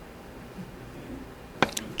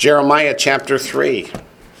 Jeremiah chapter 3.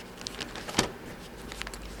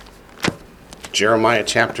 Jeremiah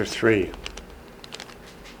chapter 3.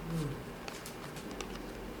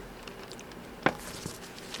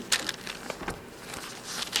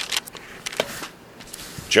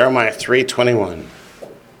 Jeremiah 3:21.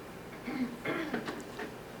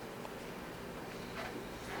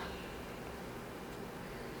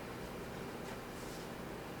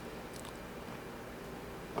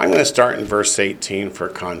 I'm going to start in verse 18 for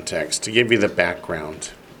context, to give you the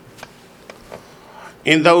background.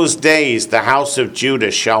 In those days the house of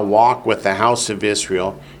Judah shall walk with the house of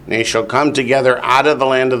Israel, and they shall come together out of the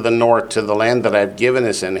land of the north to the land that I have given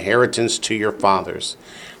as inheritance to your fathers.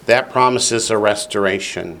 That promises a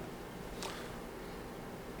restoration.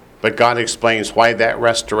 But God explains why that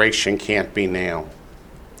restoration can't be now.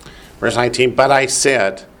 Verse 19, but I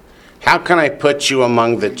said, how can I put you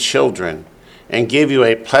among the children and give you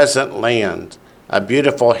a pleasant land, a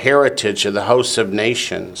beautiful heritage of the hosts of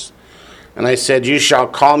nations? And I said, you shall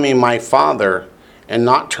call me my father and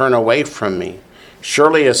not turn away from me.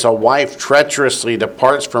 Surely as a wife treacherously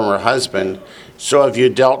departs from her husband, so have you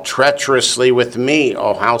dealt treacherously with me,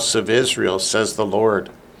 O house of Israel, says the Lord.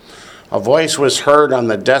 A voice was heard on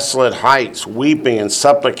the desolate heights, weeping and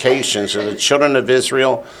supplications of the children of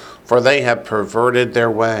Israel, for they have perverted their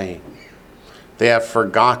way. They have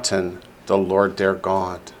forgotten the Lord their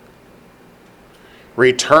God.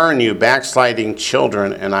 Return, you backsliding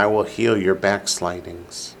children, and I will heal your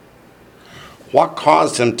backslidings. What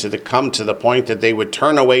caused them to come to the point that they would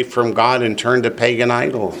turn away from God and turn to pagan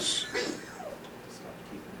idols?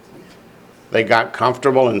 They got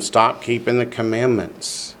comfortable and stopped keeping the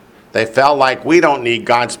commandments. They felt like, we don't need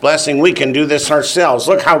God's blessing. We can do this ourselves.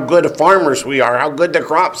 Look how good farmers we are, how good the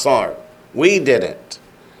crops are. We did it.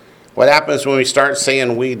 What happens when we start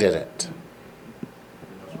saying we did it?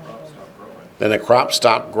 Then the crops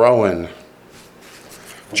stop growing.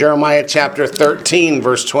 Jeremiah chapter 13,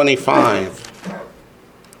 verse 25.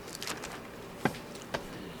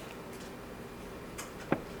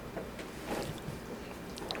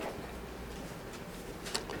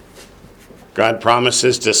 God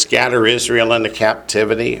promises to scatter Israel into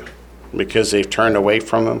captivity because they've turned away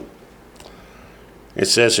from him. It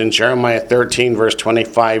says in Jeremiah 13, verse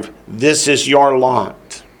 25, this is your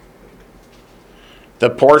lot, the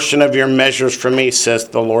portion of your measures for me, says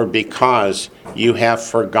the Lord, because you have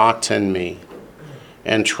forgotten me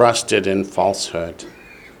and trusted in falsehood.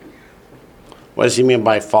 What does he mean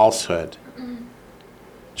by falsehood?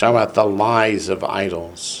 Talking about the lies of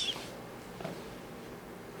idols.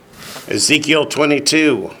 Ezekiel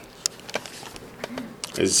 22.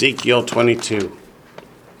 Ezekiel 22,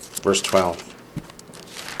 verse 12.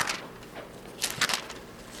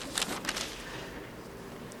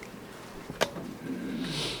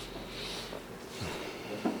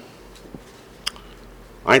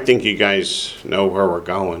 I think you guys know where we're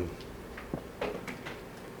going.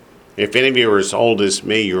 If any of you are as old as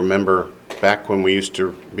me, you remember back when we used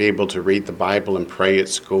to be able to read the Bible and pray at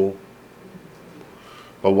school.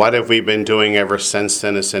 But what have we been doing ever since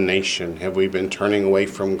then as a nation? Have we been turning away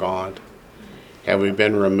from God? Have we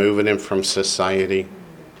been removing him from society?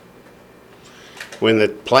 When the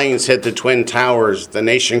planes hit the Twin Towers, the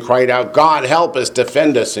nation cried out, God, help us,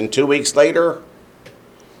 defend us. And 2 weeks later,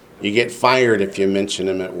 you get fired if you mention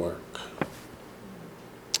him at work.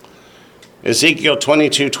 Ezekiel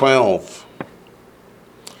 22:12.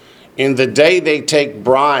 In the day they take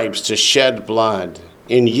bribes to shed blood.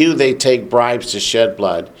 In you they take bribes to shed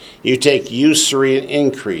blood. You take usury and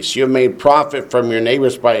increase. You have made profit from your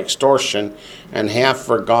neighbors by extortion and have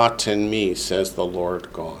forgotten me, says the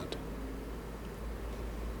Lord God.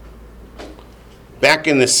 Back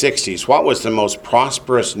in the 60s, what was the most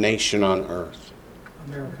prosperous nation on earth?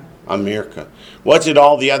 America. America. What did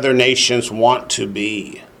all the other nations want to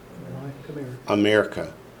be? Like America.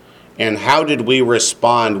 America. And how did we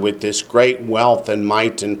respond with this great wealth and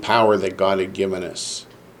might and power that God had given us?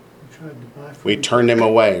 We tried to buy from We turned him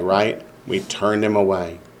away, right? We turned him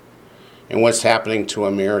away. And what's happening to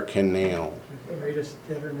America now? the greatest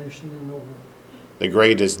debtor nation in the world. The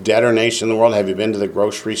greatest debtor nation in the world. Have you been to the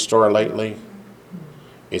grocery store lately?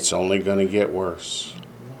 It's only going to get worse. A lot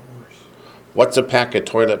worse. What's a pack of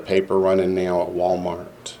toilet paper running now at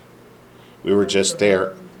Walmart? We were just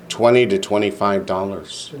there. $20 to $25.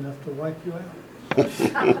 It's enough to wipe you out.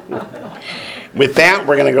 With that,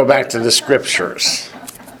 we're going to go back to the scriptures.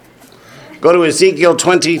 Go to Ezekiel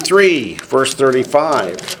 23, verse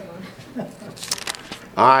 35.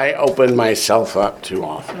 I open myself up too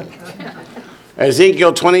often.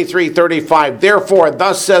 Ezekiel 23:35. Therefore,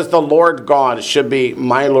 thus says the Lord God, it should be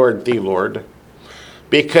my Lord, the Lord,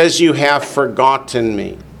 because you have forgotten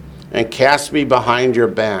me and cast me behind your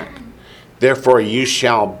back. Therefore, you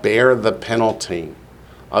shall bear the penalty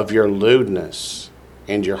of your lewdness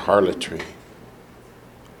and your harlotry.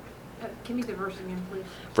 Give me the verse again, please.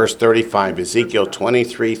 Verse 35, Ezekiel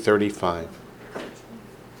 23:35.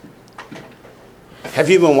 Have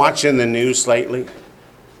you been watching the news lately?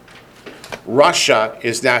 Russia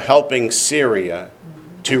is now helping Syria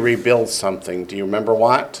to rebuild something. Do you remember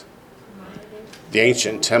what? The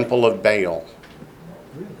ancient temple of Baal.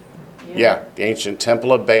 Really? Yeah, the ancient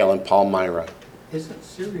temple of Baal in Palmyra. Isn't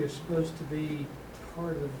Syria supposed to be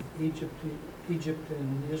part of Egypt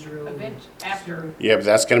and Israel? After. Syria? Yeah, but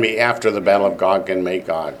that's going to be after the Battle of Gog and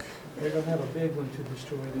Magog. They're going to have a big one to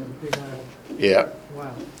destroy them, big idol. Yeah,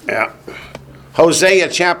 Wow. yeah. Hosea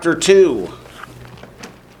chapter 2.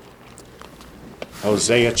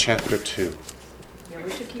 Hosea chapter 2. Yeah, we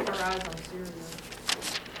should keep our eyes on Syria.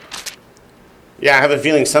 Yeah, I have a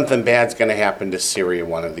feeling something bad's going to happen to Syria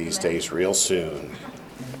one of these days real soon.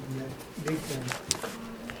 Yeah, big thing.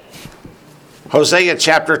 Hosea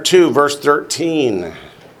chapter 2, verse 13.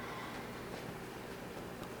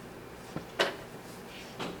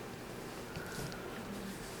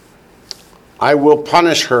 I will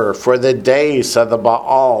punish her for the days of the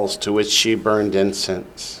Baals to which she burned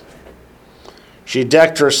incense. She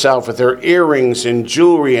decked herself with her earrings and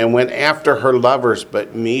jewelry and went after her lovers,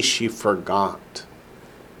 but me she forgot,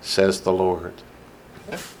 says the Lord.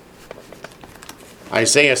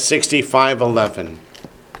 Isaiah 65:11.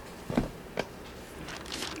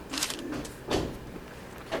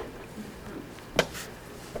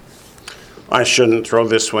 I shouldn't throw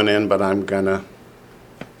this one in, but I'm gonna.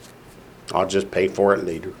 I'll just pay for it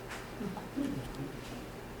later.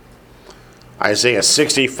 Isaiah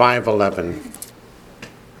 65:11.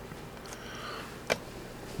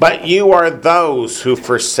 But you are those who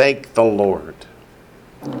forsake the Lord,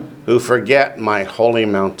 who forget my holy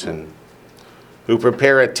mountain, who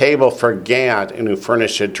prepare a table for Gad, and who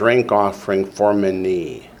furnish a drink offering for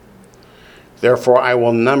Mene. Therefore I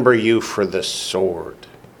will number you for the sword.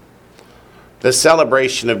 The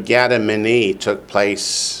celebration of Gad and Mene took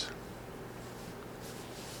place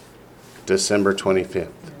December 25th.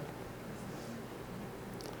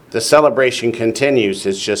 The celebration continues,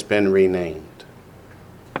 it's just been renamed.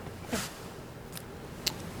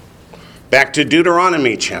 Back to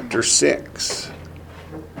Deuteronomy chapter 6.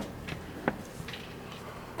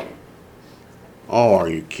 Oh, are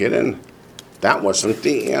you kidding? That wasn't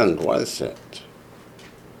the end, was it?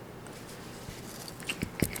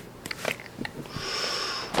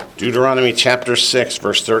 Deuteronomy chapter 6,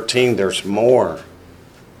 verse 13, there's more.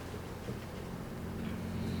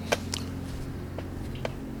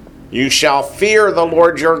 You shall fear the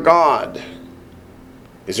Lord your God.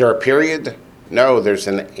 Is there a period? No, there's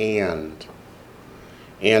an and.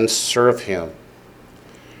 And serve him.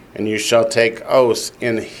 And you shall take oaths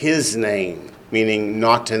in his name, meaning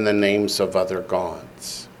not in the names of other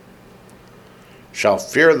gods. Shall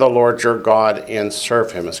fear the Lord your God and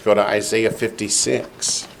serve him. Let's go to Isaiah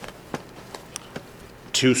 56.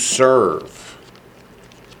 To serve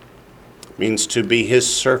means to be his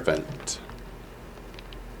servant.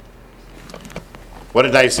 What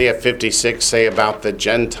did Isaiah 56 say about the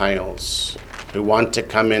Gentiles who want to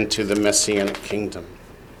come into the Messianic kingdom?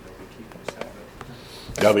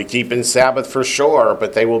 They'll be keeping Sabbath for sure,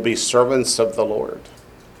 but they will be servants of the Lord.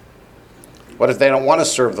 What if they don't want to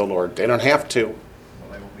serve the Lord? They don't have to.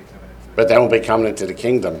 But they won't be coming into the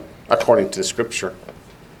kingdom, according to the Scripture.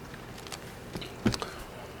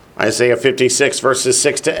 Isaiah 56, verses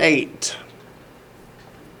 6 to 8.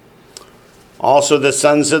 Also the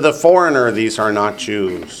sons of the foreigner, these are not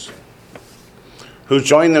Jews, who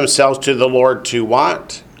join themselves to the Lord to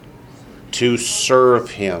what? To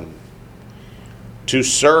serve him. To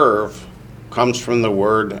serve comes from the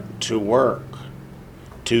word to work,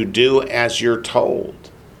 to do as you're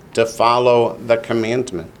told, to follow the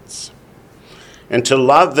commandments, and to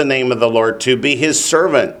love the name of the Lord, to be his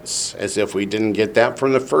servants, as if we didn't get that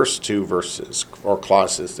from the first two verses or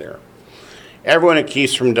clauses there. Everyone who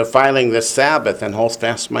keeps from defiling the Sabbath and holds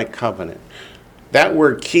fast my covenant. That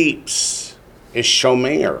word keeps is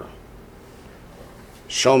shomer.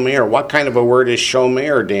 Shomer. What kind of a word is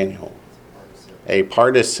shomer, Daniel? A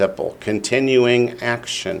participle, continuing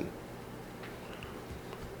action.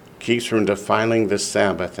 Keeps from defiling the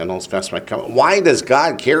Sabbath and holds fast my covenant. Why does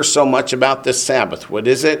God care so much about the Sabbath? What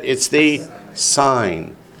is it? It's the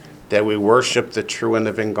sign that we worship the true and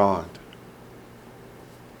living God.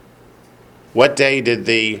 What day did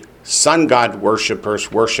the sun god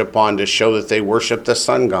worshipers worship on to show that they worship the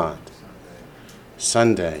sun god?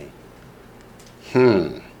 Sunday.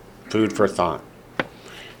 Food for thought.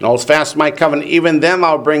 And holds fast my covenant. Even them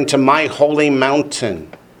I'll bring to my holy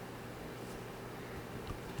mountain.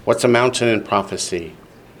 What's a mountain in prophecy?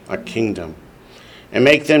 A kingdom. And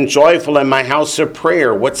make them joyful in my house of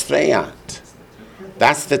prayer. What's that?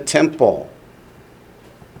 That's the temple.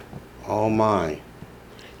 Oh my.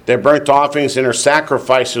 Their burnt offerings and their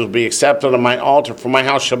sacrifices will be accepted on my altar, for my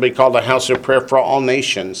house shall be called a house of prayer for all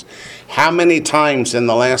nations. How many times in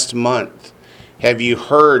the last month have you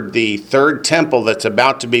heard the third temple that's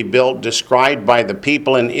about to be built described by the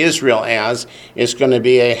people in Israel as it's going to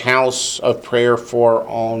be a house of prayer for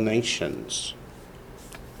all nations?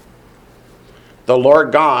 The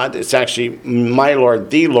Lord God, it's actually my Lord,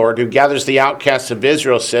 the Lord, who gathers the outcasts of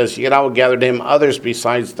Israel, says, yet I will gather to him others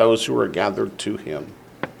besides those who are gathered to him.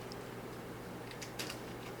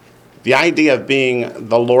 The idea of being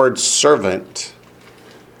the Lord's servant,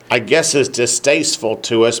 I guess, is distasteful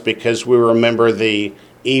to us because we remember the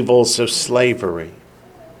evils of slavery.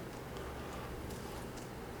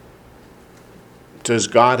 Does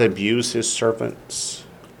God abuse his servants?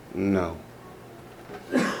 No.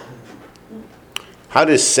 How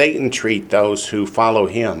does Satan treat those who follow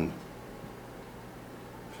him?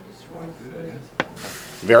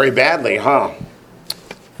 Very badly, huh?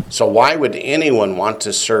 So why would anyone want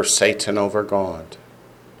to serve Satan over God?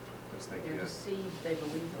 They're deceived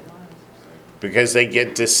Because they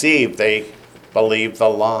get deceived. They believe the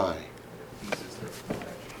lie. Eases their flesh.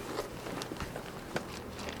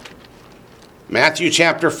 Matthew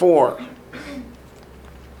chapter 4.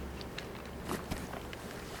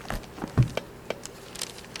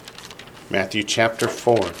 Matthew chapter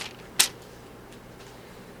 4.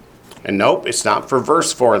 And nope, it's not for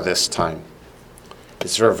verse 4 this time.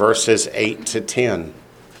 It's for verses 8 to 10.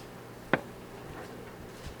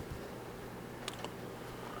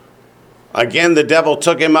 Again, the devil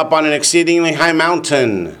took him up on an exceedingly high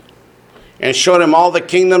mountain and showed him all the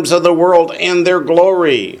kingdoms of the world and their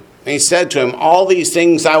glory. And he said to him, all these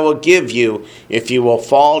things I will give you if you will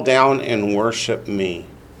fall down and worship me.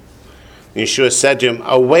 And Yeshua said to him,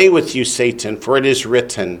 away with you, Satan, for it is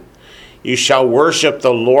written, you shall worship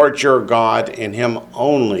the Lord your God, and him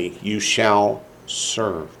only you shall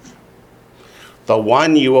serve. The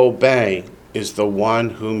one you obey is the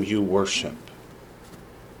one whom you worship,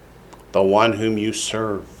 the one whom you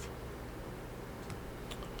serve.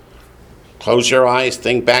 Close your eyes,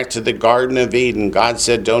 think back to the Garden of Eden. God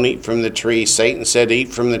said, don't eat from the tree. Satan said, eat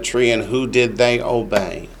from the tree. And who did they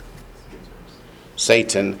obey?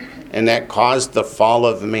 Satan. And that caused the fall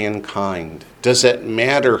of mankind. Does it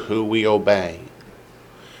matter who we obey?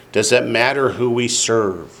 Does it matter who we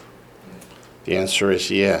serve? The answer is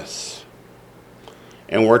yes.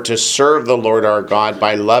 And we're to serve the Lord our God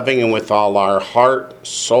by loving him with all our heart,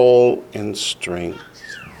 soul, and strength.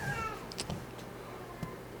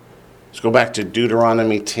 Let's go back to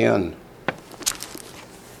Deuteronomy 10.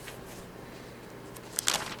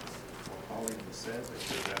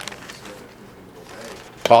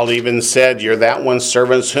 Paul even said, you're that one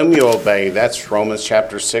servant whom you obey. That's Romans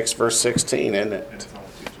chapter 6, verse 16, isn't it?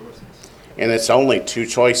 And it's only two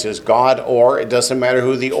choices, God or, it doesn't matter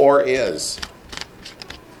who the or is.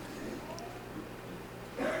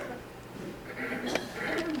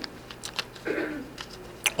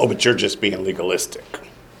 Oh, but you're just being legalistic.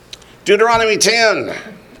 Deuteronomy 10.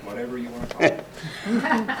 Whatever you want to call it.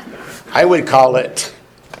 I would call it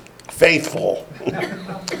faithful.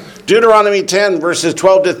 Deuteronomy 10, verses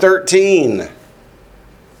 12 to 13.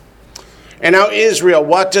 And now, Israel,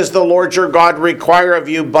 what does the Lord your God require of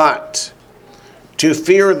you but to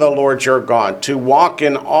fear the Lord your God, to walk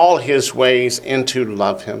in all his ways, and to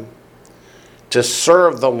love him, to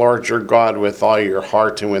serve the Lord your God with all your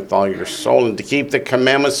heart and with all your soul, and to keep the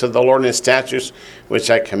commandments of the Lord and his statutes, which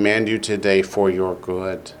I command you today for your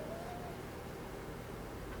good.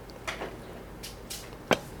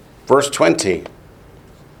 Verse 20.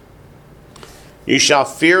 You shall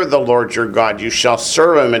fear the Lord your God, you shall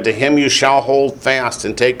serve him, and to him you shall hold fast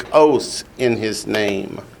and take oaths in his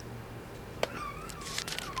name.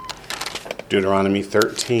 Deuteronomy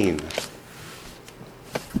 13.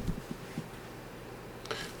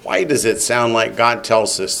 Why does it sound like God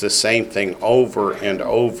tells us the same thing over and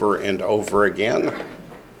over and over again?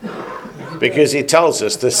 Because he tells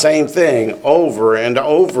us the same thing over and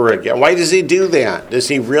over again. Why does he do that? Does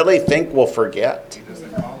he really think we'll forget? He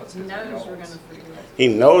doesn't call us his Knows we're adults. gonna forget. He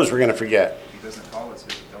knows we're going to forget. He doesn't call us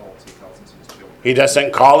his adults, he calls us his children. He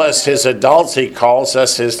doesn't call us his adults, he calls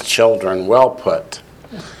us his children. Well put.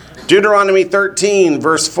 Deuteronomy 13,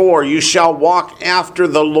 verse 4, you shall walk after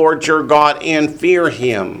the Lord your God and fear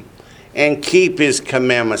him, and keep his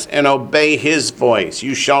commandments, and obey his voice.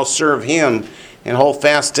 You shall serve him and hold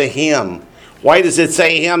fast to him. Why does it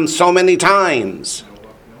say him so many times?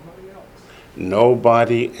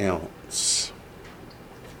 Nobody else. Nobody else.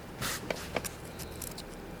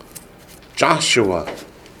 Joshua.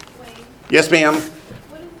 Wayne, Yes, ma'am. what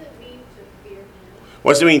does it mean to fear him?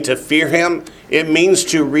 What does it mean to fear him? It means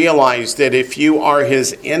to realize that if you are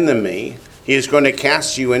his enemy, he is going to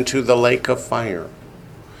cast you into the lake of fire.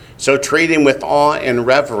 So treat him with awe and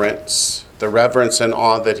reverence, the reverence and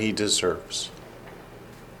awe that he deserves.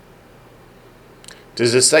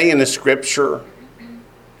 Does it say in the scripture?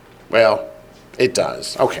 Well, it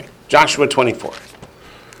does. Okay, Joshua 24.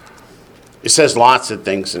 It says lots of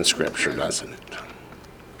things in scripture, doesn't it?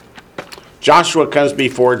 Joshua comes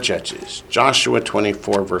before Judges. Joshua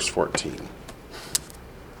 24, verse 14.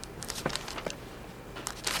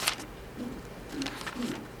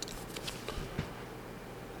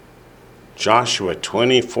 Joshua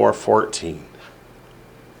 24:14.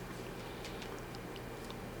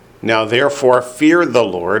 Now therefore fear the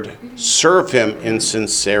Lord, serve him in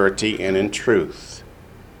sincerity and in truth.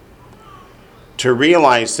 To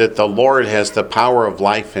realize that the Lord has the power of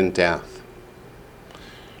life and death,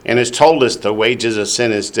 and has told us the wages of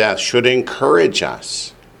sin is death, should encourage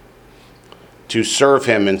us to serve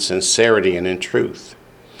him in sincerity and in truth.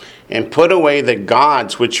 And put away the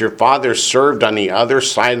gods which your fathers served on the other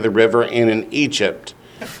side of the river and in Egypt,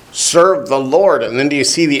 Serve the Lord. And then do you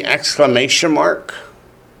see the exclamation mark?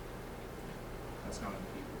 That's not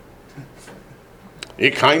in Hebrew.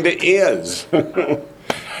 It kind of is.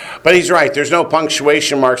 But he's right. There's no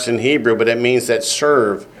punctuation marks in Hebrew, but it means that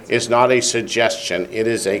serve is not a suggestion. It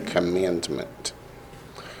is a commandment.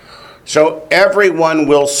 So everyone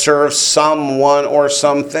will serve someone or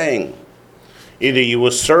something. Either you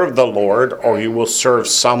will serve the Lord or you will serve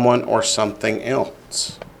someone or something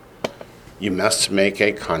else. You must make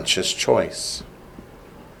a conscious choice.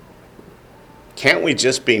 Can't we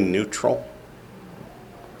just be neutral?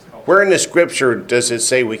 Where in the scripture does it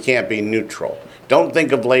say we can't be neutral? Don't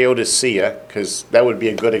think of Laodicea, because that would be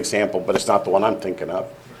a good example, but it's not the one I'm thinking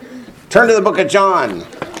of. Turn to the book of John.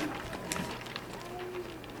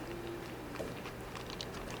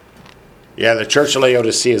 Yeah, the church of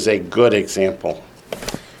Laodicea is a good example.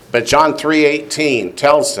 But John 3:18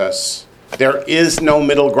 tells us there is no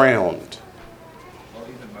middle ground. Well,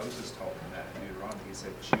 even Moses told him that in Deuteronomy. He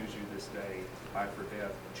said, choose you this day, life or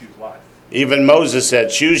death, choose life. Even Moses said,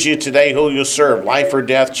 choose you today who you'll serve, life or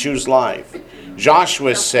death, choose life.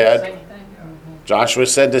 Joshua said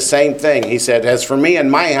the same thing. He said, as for me and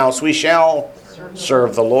my house, we shall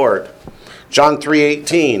serve the Lord. John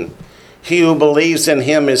 3:18, he who believes in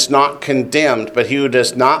him is not condemned, but he who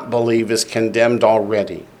does not believe is condemned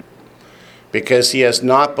already, because he has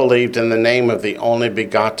not believed in the name of the only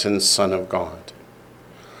begotten Son of God.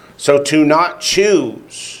 So to not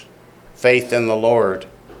choose faith in the Lord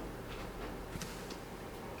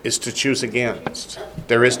is to choose against.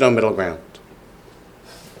 There is no middle ground.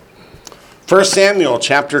 1 Samuel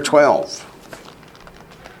chapter 12.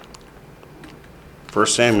 1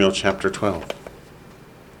 Samuel chapter 12.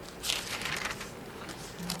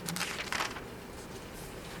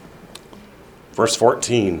 Verse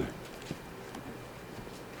 14.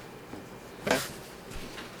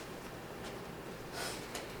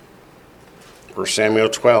 First Samuel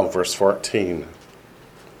 12, verse 14.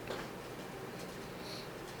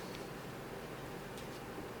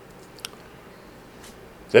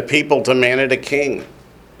 The people demanded a king.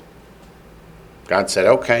 God said,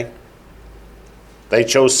 okay. They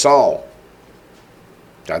chose Saul.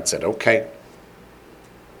 God said, okay.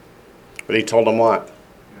 But he told them what?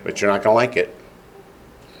 But you're not going to like it.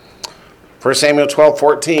 1 Samuel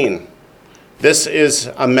 12:14. This is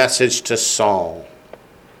a message to Saul.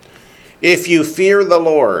 If you fear the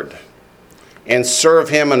Lord and serve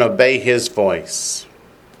him and obey his voice,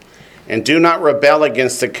 and do not rebel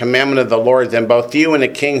against the commandment of the Lord, then both you and the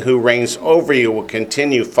king who reigns over you will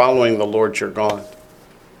continue following the Lord your God.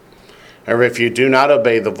 However, if you do not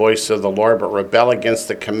obey the voice of the Lord, but rebel against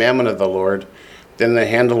the commandment of the Lord, then the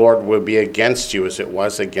hand of the Lord will be against you as it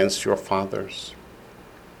was against your fathers.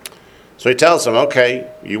 So he tells them,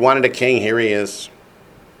 okay, you wanted a king, here he is.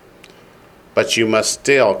 But you must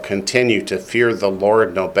still continue to fear the Lord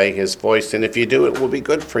and obey his voice. And if you do, it will be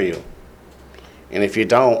good for you. And if you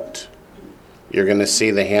don't, you're going to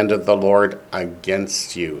see the hand of the Lord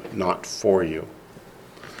against you, not for you.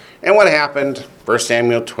 And what happened? 1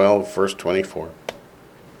 Samuel 12, verse 24.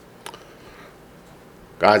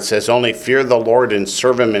 God says, only fear the Lord and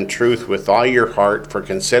serve him in truth with all your heart, for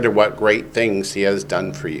consider what great things he has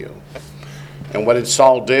done for you. And what did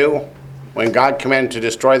Saul do? When God commanded to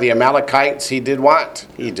destroy the Amalekites, he did what?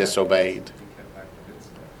 He disobeyed.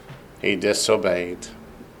 He disobeyed.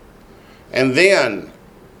 And then,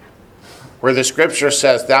 where the scripture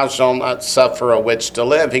says, thou shalt not suffer a witch to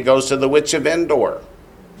live, he goes to the witch of Endor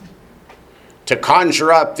to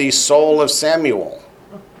conjure up the soul of Samuel.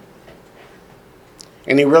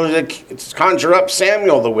 And he really did conjure up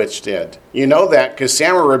Samuel, the witch did. You know that because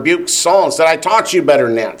Samuel rebuked Saul and said, I taught you better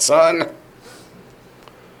than that, son.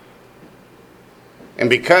 And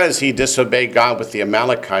because he disobeyed God with the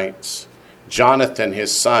Amalekites, Jonathan,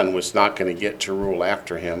 his son, was not going to get to rule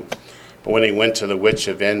after him. But when he went to the witch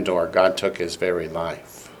of Endor, God took his very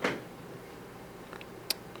life.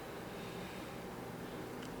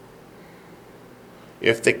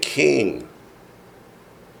 If the king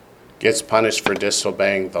gets punished for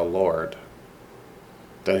disobeying the Lord,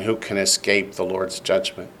 then who can escape the Lord's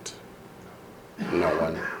judgment? No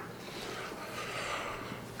one.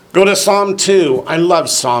 Go to Psalm 2. I love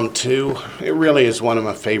Psalm 2. It really is one of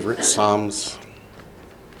my favorite Psalms.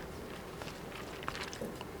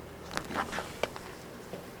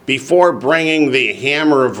 Before bringing the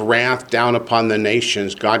hammer of wrath down upon the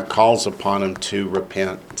nations, God calls upon them to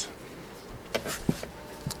repent.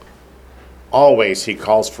 Always he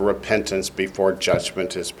calls for repentance before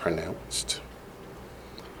judgment is pronounced.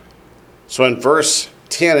 So in verse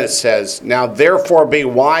 10 it says, now therefore be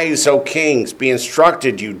wise, O kings, be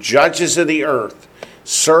instructed, you judges of the earth.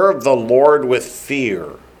 Serve the Lord with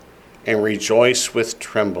fear and rejoice with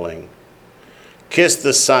trembling. Kiss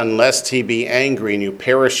the Son, lest he be angry and you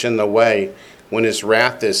perish in the way when his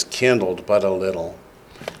wrath is kindled but a little.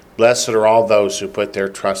 Blessed are all those who put their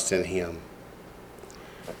trust in him.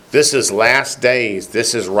 This is last days.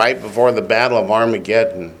 This is right before the battle of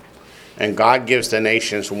Armageddon. And God gives the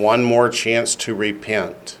nations one more chance to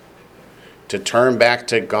repent, to turn back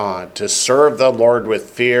to God, to serve the Lord with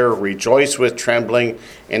fear, rejoice with trembling,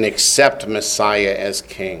 and accept Messiah as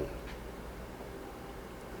King.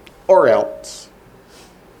 Or else.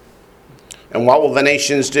 And what will the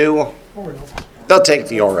nations do? Or else. They'll take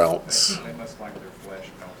the or else. They must like their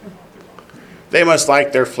flesh melting off their bones. They must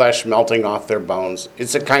like their flesh melting off their bones.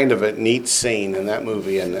 It's a kind of a neat scene in that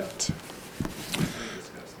movie, isn't it?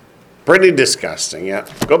 Pretty disgusting, yeah.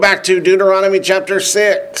 Go back to Deuteronomy chapter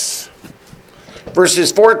 6.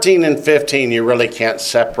 Verses 14 and 15 you really can't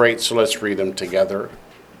separate, so let's read them together.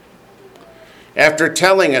 After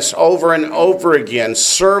telling us over and over again,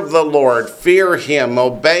 serve the Lord, fear him,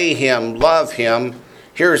 obey him, love him,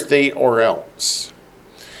 here's the or else.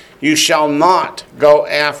 You shall not go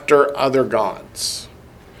after other gods,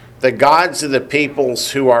 the gods of the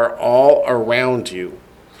peoples who are all around you.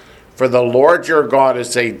 For the Lord your God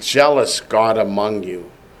is a jealous God among you,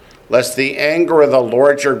 lest the anger of the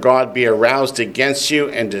Lord your God be aroused against you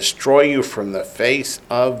and destroy you from the face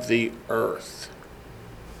of the earth.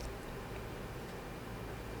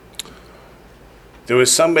 There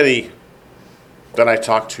was somebody that I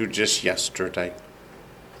talked to just yesterday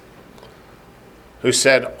who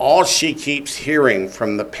said all she keeps hearing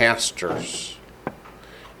from the pastors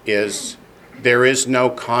is there is no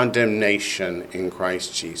condemnation in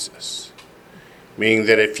Christ Jesus. Meaning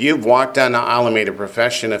that if you've walked down the aisle and made a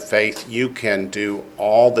profession of faith, you can do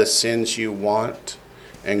all the sins you want,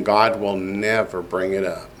 and God will never bring it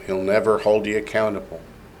up. He'll never hold you accountable.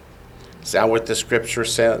 Is that what the scripture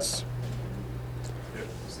says?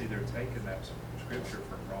 See, they're taking that scripture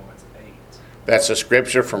from Romans 8. That's a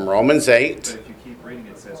scripture from Romans 8. But if you keep reading,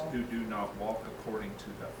 it says, who do not walk according to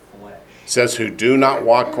the flesh. It says, who do not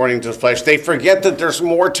walk according to the flesh. They forget that there's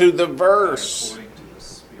more to the verse. According to the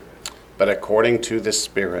Spirit. But according to the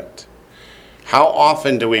Spirit. How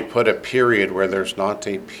often do we put a period where there's not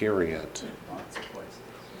a period? Lots of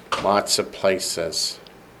places. Lots of places.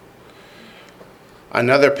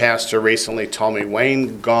 Another pastor recently told me,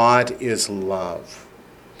 Wayne, God is love.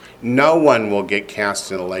 No one will get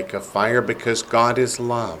cast in a lake of fire because God is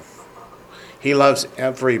love. He loves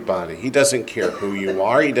everybody. He doesn't care who you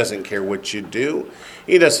are. He doesn't care what you do.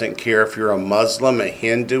 He doesn't care if you're a Muslim, a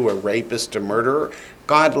Hindu, a rapist, a murderer.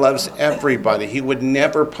 God loves everybody. He would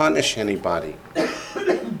never punish anybody.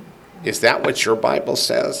 Is that what your Bible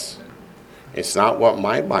says? It's not what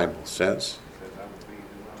my Bible says. It says, I will be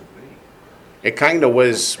who I will be. It kind of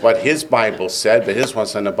was what his Bible said, but his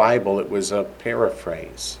wasn't a Bible. It was a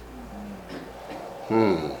paraphrase.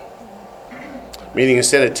 Meaning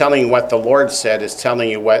instead of telling you what the Lord said, it's telling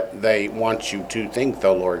you what they want you to think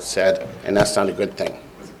the Lord said, and that's not a good thing.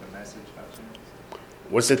 Was it the message by chance?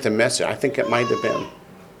 Was it the message? I think it might have been.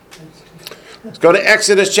 Let's go to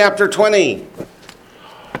Exodus chapter 20.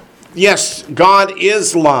 Yes, God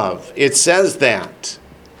is love. It says that.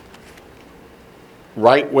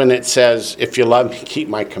 Right when it says, if you love me, keep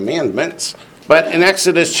my commandments. But in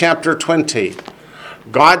Exodus chapter 20,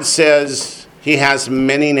 God says he has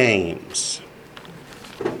many names.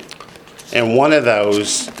 And one of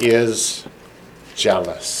those is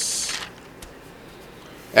jealous.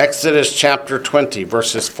 Exodus chapter 20,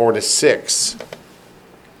 verses 4 to 6.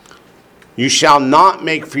 You shall not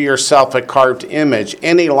make for yourself a carved image,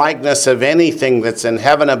 any likeness of anything that's in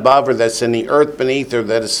heaven above, or that's in the earth beneath, or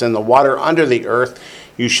that is in the water under the earth.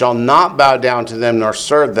 You shall not bow down to them nor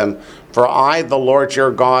serve them. For I, the Lord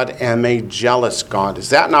your God, am a jealous God. Is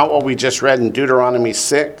that not what we just read in Deuteronomy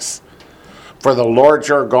 6? For the Lord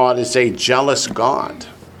your God is a jealous God.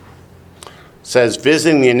 It says,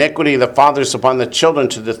 visiting the iniquity of the fathers upon the children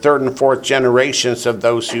to the third and fourth generations of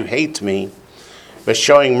those who hate me, but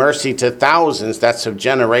showing mercy to thousands, that's of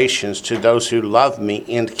generations, to those who love me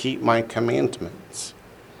and keep my commandments.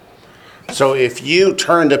 So if you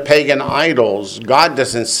turn to pagan idols, God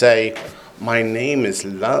doesn't say, my name is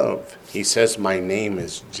love. He says, my name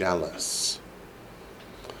is jealous.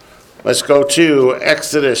 Let's go to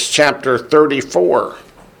Exodus chapter 34.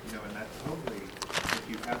 You know, and that totally, if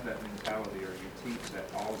you have that mentality or you teach that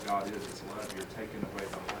all God is love, you're taking away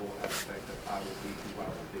the whole aspect of I will be who I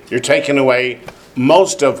will be. You're taking away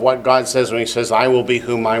most of what God says when he says, I will be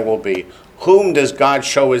whom I will be. Whom does God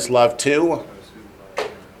show his love to?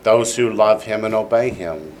 Those who love him and obey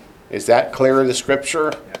him. Is that clear in the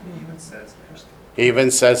scripture? Yeah, he even says that. He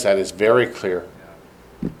even says that. It's very clear.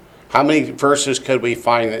 Yeah. How many verses could we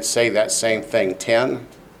find that say that same thing? 10?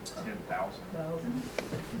 10,000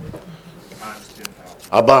 times 10,000.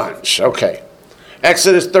 A bunch. Okay.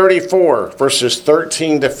 Exodus 34, verses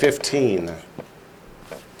 13 to 15.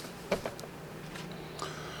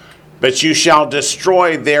 But you shall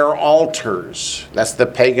destroy their altars. That's the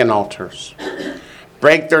pagan altars.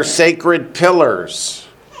 Break their sacred pillars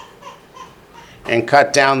and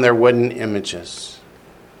cut down their wooden images.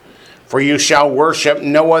 For you shall worship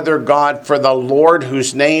no other God, for the Lord,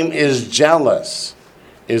 whose name is jealous,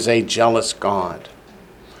 is a jealous God.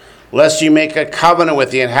 Lest you make a covenant with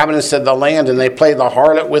the inhabitants of the land, and they play the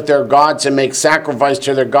harlot with their gods and make sacrifice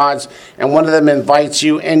to their gods, and one of them invites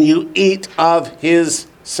you, and you eat of his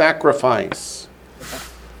sacrifice.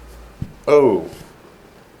 Oh.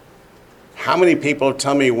 How many people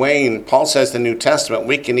tell me, Wayne, Paul says in the New Testament,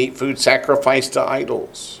 we can eat food sacrificed to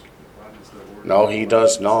idols. Why does the word No, he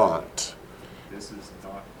does not. This is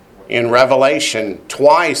not what In Revelation,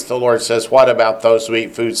 twice the Lord says, what about those who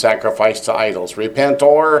eat food sacrificed to idols? Repent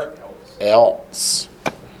or else.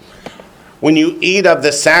 When you eat of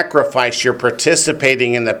the sacrifice, you're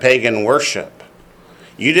participating in the pagan worship.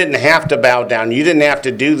 You didn't have to bow down. You didn't have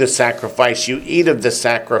to do the sacrifice. You eat of the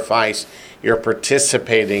sacrifice. You're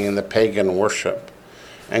participating in the pagan worship.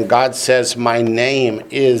 And God says, my name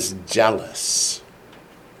is jealous.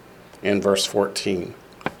 In verse 14.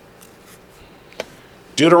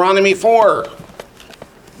 Deuteronomy 4.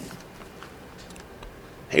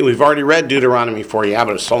 Hey, we've already read Deuteronomy 4. Yeah,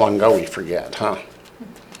 but it's so long ago we forget, huh?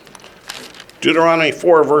 Deuteronomy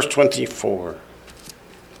 4, verse 24.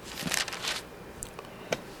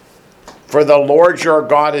 For the Lord your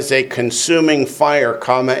God is a consuming fire,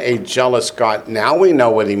 a jealous God. Now we know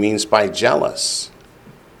what he means by jealous.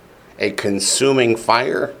 A consuming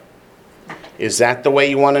fire? Is that the way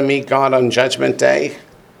you want to meet God on Judgment Day?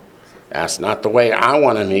 That's not the way I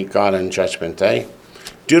want to meet God on Judgment Day.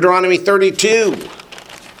 Deuteronomy 32.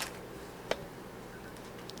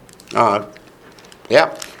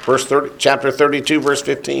 Chapter 32, verse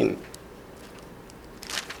 15.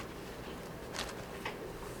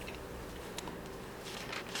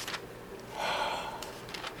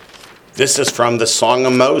 This is from the Song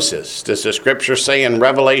of Moses. Does the scripture say in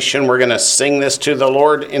Revelation we're going to sing this to the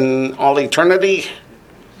Lord in all eternity?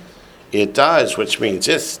 It does, which means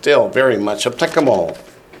it's still very much applicable.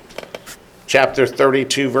 Chapter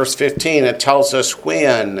 32, verse 15, it tells us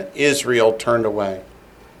when Israel turned away.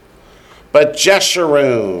 But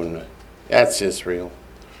Jeshurun, that's Israel,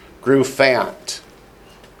 grew fat.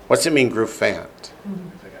 What's it mean, grew fat?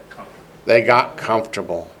 they got comfortable. They got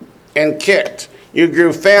comfortable and kicked. You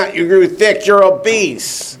grew fat, you grew thick, you're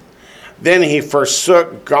obese. Then he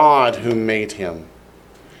forsook God who made him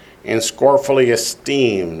and scornfully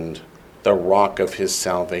esteemed the rock of his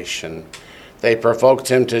salvation. They provoked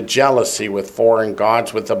him to jealousy with foreign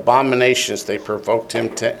gods. With abominations they provoked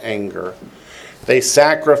him to anger. They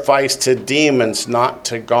sacrificed to demons, not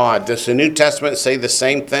to God. Does the New Testament say the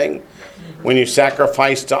same thing? When you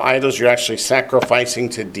sacrifice to idols, you're actually sacrificing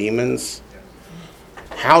to demons?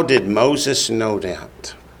 How did Moses know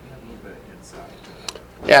that? A little bit of insight.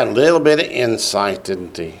 Yeah, a little bit of insight,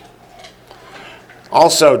 didn't he?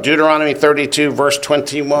 Also, Deuteronomy 32, verse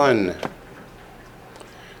 21.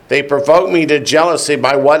 They provoke me to jealousy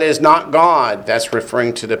by what is not God. That's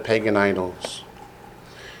referring to the pagan idols.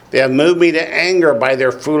 They have moved me to anger by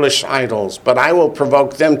their foolish idols, but I will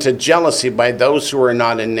provoke them to jealousy by those who are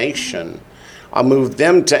not a nation. I'll move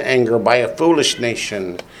them to anger by a foolish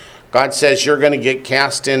nation. God says you're going to get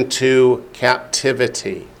cast into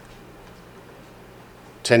captivity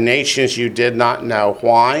to nations you did not know.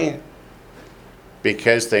 Why?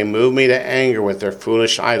 Because they moved me to anger with their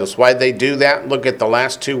foolish idols. Why'd they do that? Look at the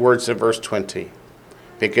last two words of verse 20.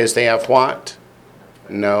 Because they have what?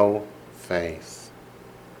 No faith.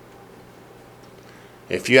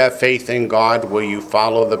 If you have faith in God, will you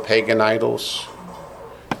follow the pagan idols?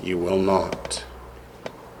 You will not.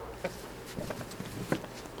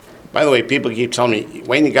 By the way, people keep telling me,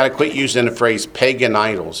 Wayne, you got to quit using the phrase pagan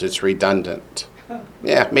idols. It's redundant.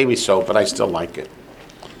 Yeah, maybe so, but I still like it.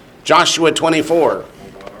 Joshua 24. What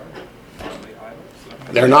are they? Godly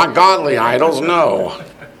idols? They're not godly idols, no.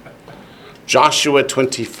 Joshua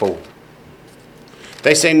 24.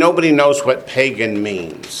 They say nobody knows what pagan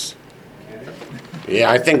means. Yeah,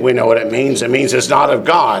 I think we know what it means. It means it's not of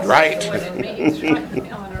God, right? What it means,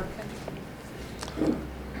 right? On our country.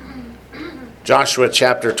 Joshua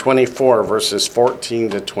chapter 24, verses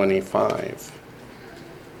 14 to 25. I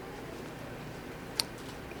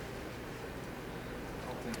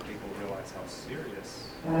don't think people realize how serious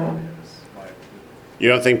it is. Like, You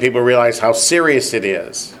don't think people realize how serious it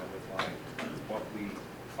is? You know, with like what we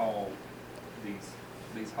call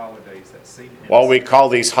these holidays that seem innocent. What we call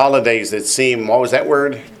these holidays that seem, what was that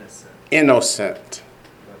word? Innocent, Innocent.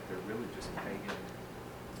 but they're really just pagan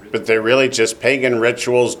rituals. But they're really just pagan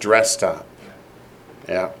rituals dressed up.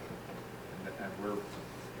 Yeah. And we're, you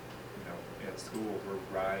know, at school,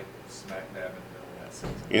 we're right smack dab in the middle of that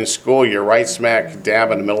season. In school, you're right smack dab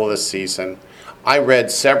in the middle of the season. I read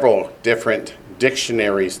several different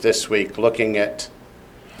dictionaries this week looking at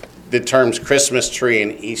the terms Christmas tree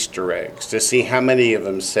and Easter eggs to see how many of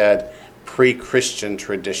them said pre-Christian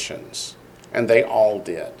traditions. And they all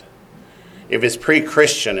did. If it's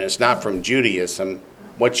pre-Christian, it's not from Judaism,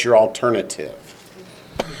 what's your alternative?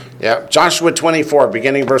 Yeah, Joshua 24,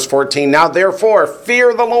 beginning verse 14. Now therefore,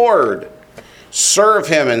 fear the Lord. Serve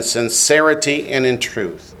him in sincerity and in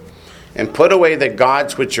truth. And put away the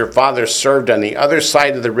gods which your fathers served on the other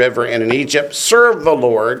side of the river and in Egypt. Serve the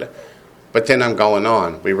Lord. But then I'm going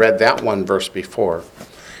on. We read that one verse before.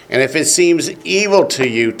 And if it seems evil to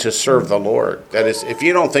you to serve the Lord, that is, if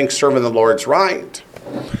you don't think serving the Lord's right,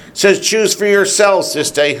 it says, choose for yourselves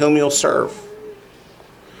this day whom you'll serve.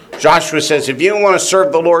 Joshua says, if you want to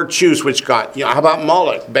serve the Lord, choose which God. You know, how about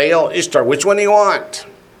Moloch, Baal, Ishtar? Which one do you want?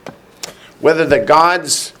 Whether the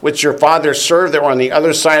gods which your fathers served that were on the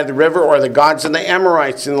other side of the river, or the gods of the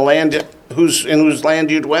Amorites in the land in whose land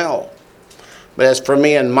you dwell. But as for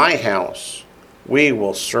me and my house, we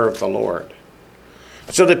will serve the Lord.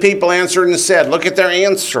 So the people answered and said, look at their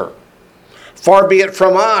answer. Far be it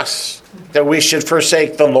from us that we should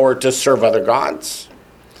forsake the Lord to serve other gods.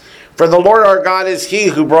 For the Lord our God is he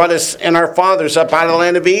who brought us and our fathers up out of the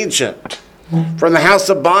land of Egypt, from the house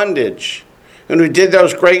of bondage, and who did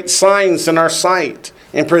those great signs in our sight,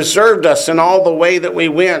 and preserved us in all the way that we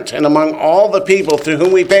went, and among all the people through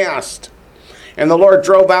whom we passed. And the Lord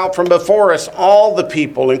drove out from before us all the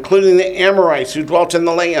people, including the Amorites who dwelt in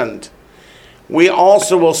the land. We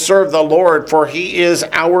also will serve the Lord, for he is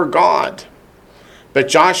our God. But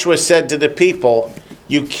Joshua said to the people,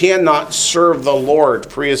 you cannot serve the Lord,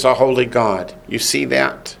 for he is a holy God. You see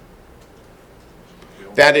that?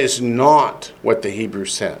 That is not what the Hebrew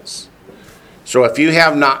says. So if you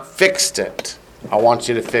have not fixed it, I want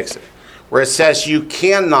you to fix it. Where it says you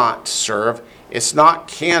cannot serve, it's not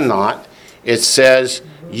cannot. It says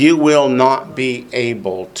you will not be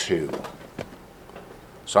able to.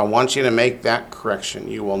 So I want you to make that correction.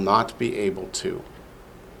 You will not be able to.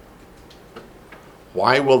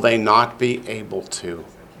 Why will they not be able to?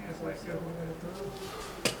 They can't let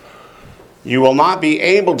go. You will not be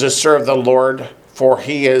able to serve the Lord, for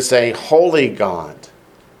he is a holy God.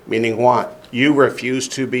 Meaning what? You refuse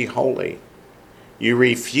to be holy. You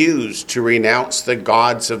refuse to renounce the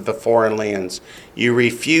gods of the foreign lands. You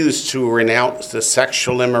refuse to renounce the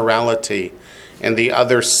sexual immorality and the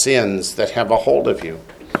other sins that have a hold of you.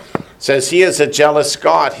 It says he is a jealous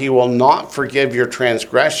God. He will not forgive your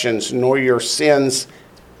transgressions nor your sins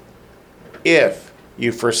if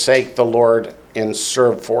you forsake the Lord and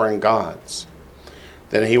serve foreign gods.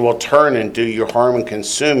 Then he will turn and do you harm and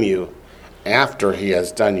consume you after he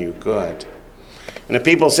has done you good. And the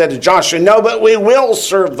people said to Joshua, no, but we will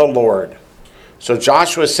serve the Lord. So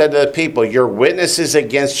Joshua said to the people, you're witnesses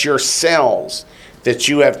against yourselves that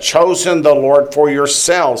you have chosen the Lord for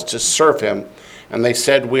yourselves to serve him. And they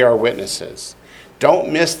said, we are witnesses.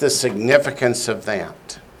 Don't miss the significance of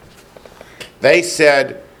that. They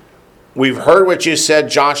said, we've heard what you said,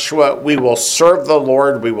 Joshua. We will serve the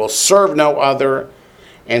Lord. We will serve no other.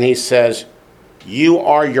 And he says, you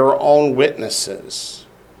are your own witnesses.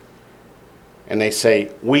 And they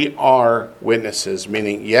say, we are witnesses,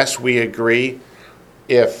 meaning, yes, we agree.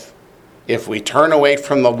 If we turn away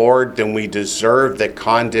from the Lord, then we deserve the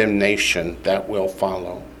condemnation that will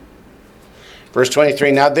follow. Verse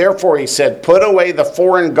 23, now therefore, he said, put away the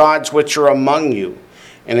foreign gods which are among you,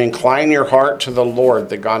 and incline your heart to the Lord,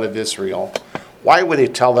 the God of Israel. Why would he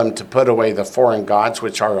tell them to put away the foreign gods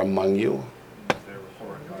which are among you?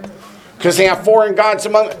 Because they have foreign gods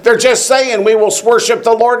among them. They're just saying, we will worship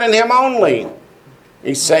the Lord and him only.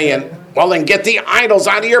 He's saying, well, then get the idols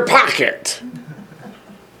out of your pocket.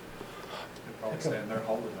 They're probably standing there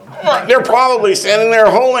holding them. They're probably standing there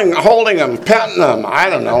holding them, petting them. I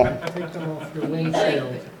don't know. Take them off your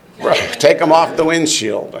windshield. Take them off the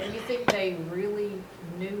windshield. Do you think they really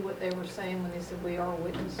knew what they were saying when they said we are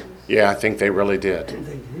witnesses? Yeah, I think they really did. They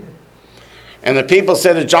did. And the people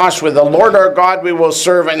said to Joshua, the Lord our God we will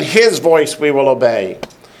serve, and his voice we will obey.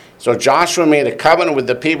 So Joshua made a covenant with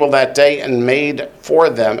the people that day and made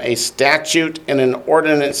for them a statute and an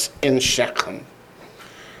ordinance in Shechem.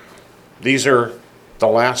 These are the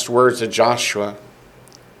last words of Joshua.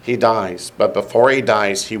 he dies. But before he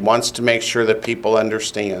dies, he wants to make sure that people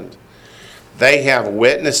understand. They have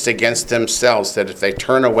witnessed against themselves that if they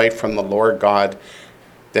turn away from the Lord God,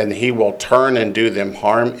 then he will turn and do them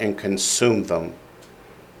harm and consume them.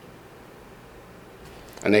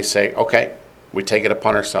 And they say, okay, we take it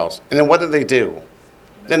upon ourselves. And then what do?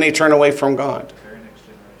 Then they turn away from God.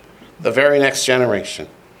 The very next generation.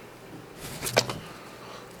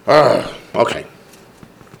 Okay.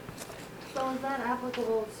 So is that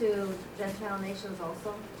applicable to Gentile nations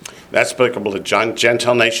also? That's applicable to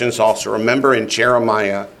Gentile nations also. Remember in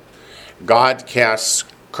Jeremiah, God casts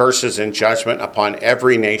curses and judgment upon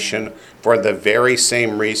every nation for the very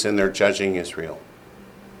same reason they're judging Israel.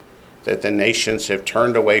 That the nations have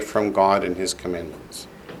turned away from God and his commandments.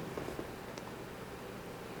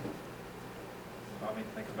 I mean,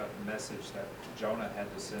 think about the message that Jonah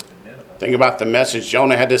had to send to Nineveh. Think about the message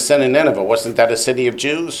Jonah had to send in Nineveh. Wasn't that a city of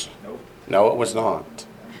Jews? Nope. No, it was not.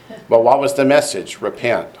 But what was the message?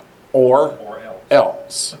 Repent. Or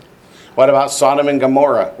else. What about Sodom and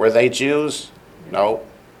Gomorrah? Were they Jews? No.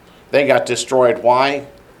 They got destroyed. Why?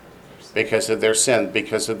 Because of their sin,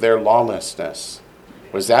 because of their lawlessness.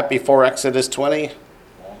 Was that before Exodus 20?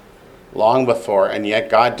 Long before, and yet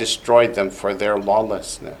God destroyed them for their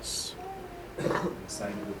lawlessness.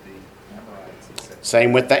 Same with the Amorites. It said,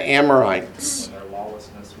 Same with the Amorites. their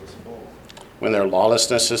lawlessness was full. When their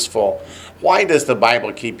lawlessness is full. Why does the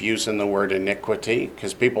Bible keep using the word iniquity?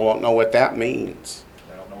 Because people don't know what that means.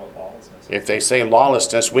 They don't know what lawlessness is. If they say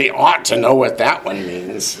lawlessness, we ought to know what that one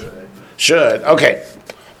means. Should. Okay.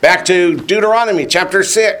 Back to Deuteronomy chapter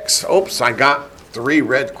 6. Oops, I got three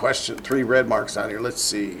red marks out here. Let's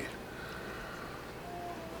see.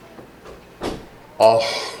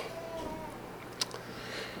 Oh.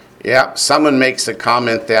 Yeah, someone makes a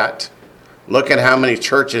comment that look at how many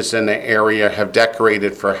churches in the area have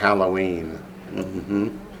decorated for Halloween.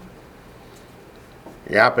 Mm-hmm.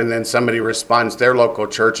 Yep, and then somebody responds, their local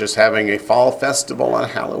church is having a fall festival on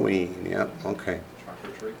Halloween. Yep, okay. Trunk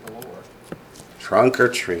or treat the Lord. Trunk or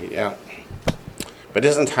treat, yeah. But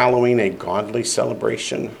isn't Halloween a godly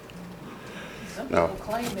celebration? Some No. people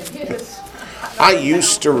claim it is. I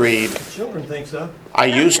used to read Children think so.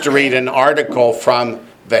 an article from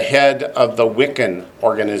the head of the Wiccan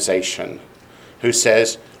organization who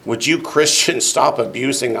says, would you Christians stop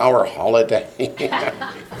abusing our holiday?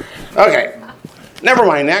 Okay, never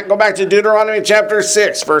mind that. Go back to Deuteronomy chapter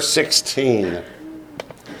 6, verse 16.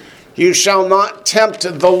 You shall not tempt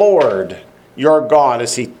the Lord your God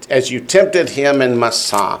as you tempted him in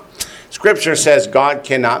Massah. Scripture says God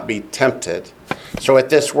cannot be tempted. So what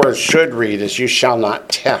this word should read is you shall not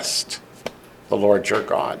test the Lord your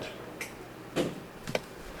God.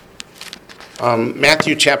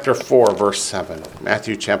 Matthew chapter 4, verse 7.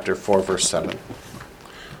 Matthew chapter 4, verse 7.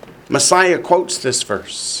 Messiah quotes this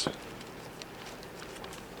verse.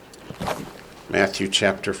 Matthew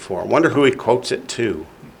chapter 4. I wonder who he quotes it to.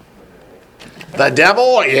 The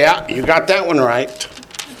devil? Yeah, you got that one right.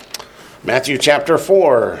 Matthew chapter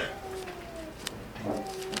 4,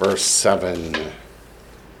 verse 7.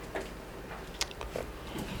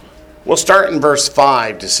 We'll start in verse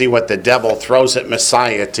 5 to see what the devil throws at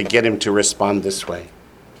Messiah to get him to respond this way.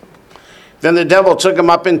 Then the devil took him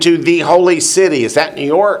up into the holy city. Is that New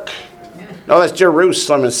York? No, that's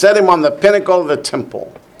Jerusalem. And set him on the pinnacle of the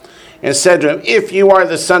temple. And said to him, if you are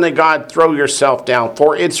the Son of God, throw yourself down,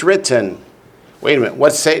 for it's written. Wait a minute,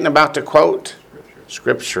 what's Satan about to quote?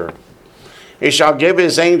 Scripture. He shall give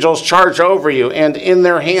his angels charge over you, and in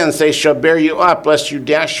their hands they shall bear you up, lest you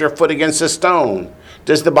dash your foot against a stone.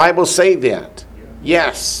 Does the Bible say that?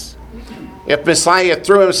 Yes. If Messiah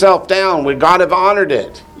threw himself down, would God have honored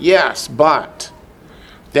it? Yes, but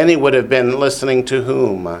then he would have been listening to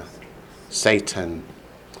whom? Satan.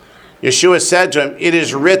 Yeshua said to him, it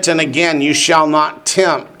is written again, you shall not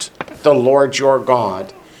tempt the Lord your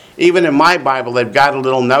God. Even in my Bible, they've got a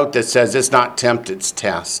little note that says it's not tempt, it's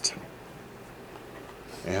test.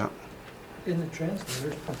 Yeah. In the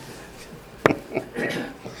translators.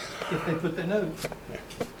 If they put the note.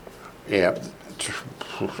 Yeah.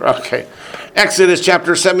 Okay. Exodus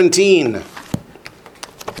chapter 17.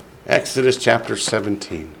 Exodus chapter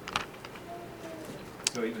 17.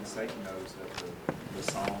 So even Satan knows that the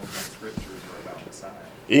Psalms and Scriptures are about Messiah.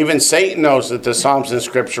 Even Satan knows that the Psalms and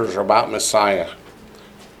Scriptures are about Messiah.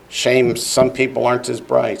 Shame some people aren't as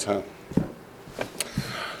bright, huh?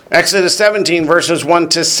 Exodus 17, verses 1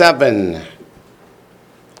 to 7.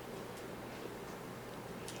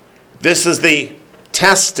 This is the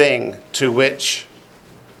testing to which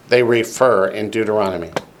they refer in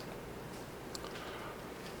Deuteronomy.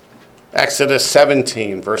 Exodus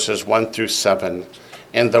 17, verses 1 through 7.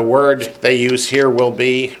 And the word they use here will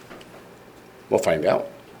be, we'll find out.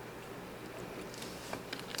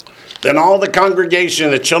 Then all the congregation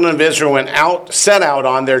of the children of Israel set out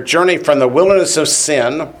on their journey from the wilderness of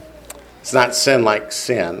Sin. It's not sin like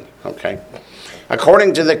sin, okay.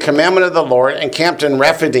 According to the commandment of the Lord, and camped in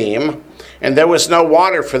Rephidim, and there was no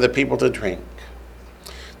water for the people to drink.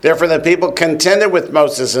 Therefore the people contended with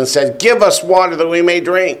Moses and said, "Give us water that we may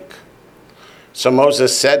drink." So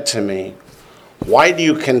Moses said to me, "Why do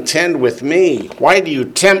you contend with me? Why do you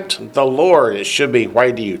tempt the Lord?" It should be, "Why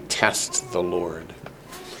do you test the Lord?"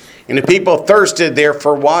 And the people thirsted there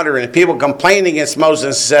for water, and the people complained against Moses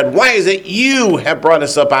and said, "Why is it you have brought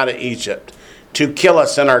us up out of Egypt to kill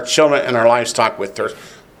us and our children and our livestock with thirst?"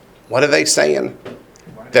 What are they saying?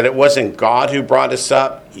 That it wasn't God who brought us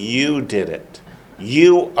up? You did it.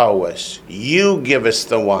 You owe us. You give us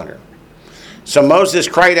the water. So Moses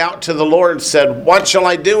cried out to the Lord and said, "What shall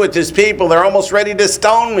I do with this people? They're almost ready to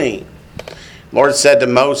stone me." The Lord said to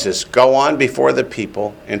Moses, "Go on before the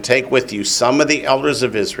people and take with you some of the elders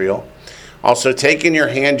of Israel. Also take in your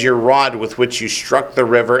hand your rod with which you struck the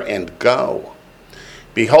river and go.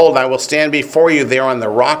 Behold, I will stand before you there on the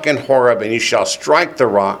rock in Horeb, and you shall strike the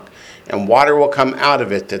rock, and water will come out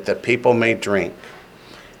of it that the people may drink."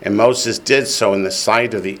 And Moses did so in the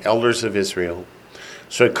sight of the elders of Israel.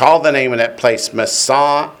 So he called the name of that place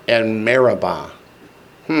Massah and Meribah.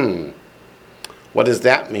 What does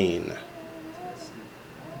that mean?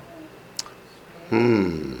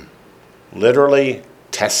 Literally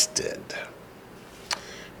tested.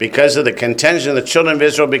 Because of the contention of the children of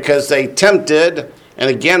Israel, because they tempted, and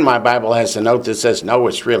again my Bible has a note that says, no,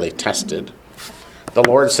 it's really tested. The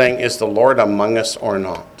Lord saying, is the Lord among us or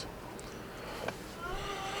not?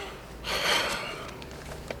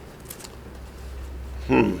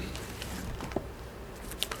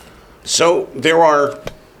 So there are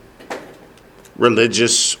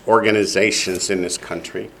religious organizations in this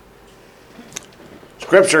country.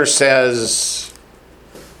 Scripture says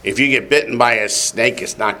if you get bitten by a snake,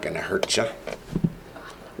 it's not going to hurt you.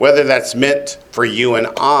 Whether that's meant for you and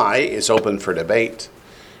I is open for debate.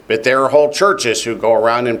 But there are whole churches who go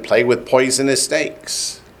around and play with poisonous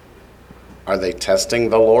snakes. Are they testing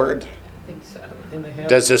the Lord? I think so. And they have,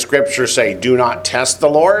 Does the scripture say, do not test the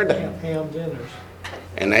Lord? they have ham dinners.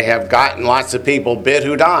 And they have gotten lots of people bit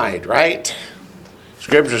who died, right?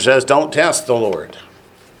 Scripture says, don't test the Lord.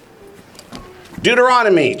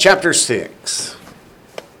 Deuteronomy chapter 6,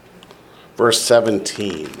 verse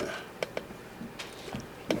 17.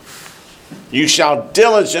 You shall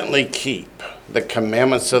diligently keep the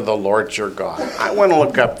commandments of the Lord your God. I want to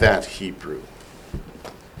look up that Hebrew.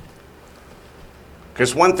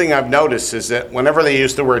 Because one thing I've noticed is that whenever they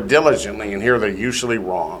use the word diligently in here, they're usually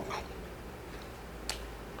wrong.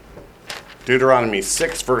 Deuteronomy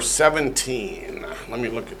 6, verse 17. Let me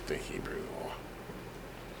look at the Hebrew.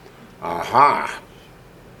 Aha.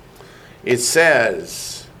 It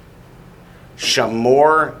says,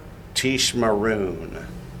 Shamor Tishmarun.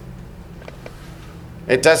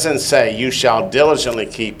 It doesn't say you shall diligently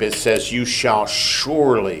keep. It says you shall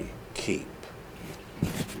surely keep.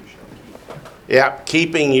 Yeah,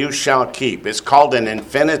 keeping you shall keep. It's called an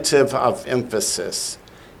infinitive of emphasis.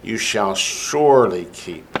 You shall surely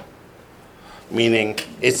keep. Meaning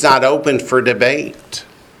it's not open for debate.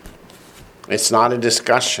 It's not a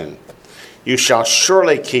discussion. You shall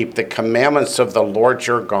surely keep the commandments of the Lord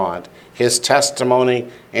your God, his testimony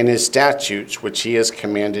and his statutes which he has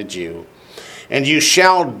commanded you. And you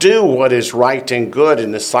shall do what is right and good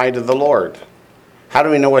in the sight of the Lord. How do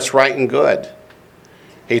we know what's right and good?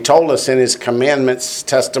 He told us in his commandments,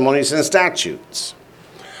 testimonies, and statutes.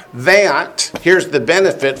 That, here's the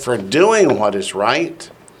benefit for doing what is right,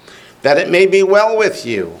 that it may be well with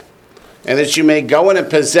you, and that you may go in and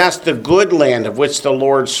possess the good land of which the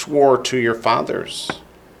Lord swore to your fathers,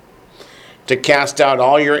 to cast out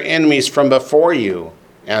all your enemies from before you,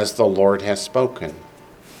 as the Lord has spoken.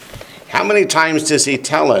 How many times does he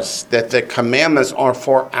tell us that the commandments are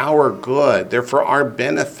for our good? They're for our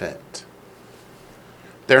benefit.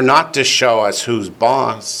 They're not to show us who's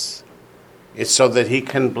boss. It's so that he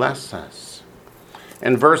can bless us.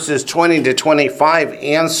 And verses 20 to 25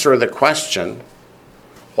 answer the question,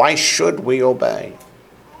 why should we obey?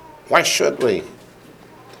 Why should we?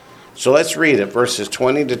 So let's read it, verses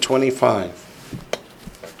 20 to 25.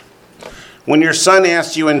 When your son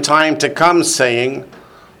asks you in time to come, saying,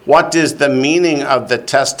 what is the meaning of the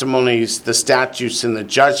testimonies, the statutes, and the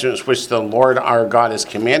judgments which the Lord our God has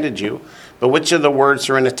commanded you? But which of the words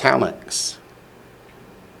are in italics?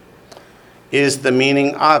 Is the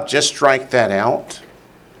meaning of, just strike that out,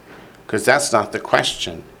 because that's not the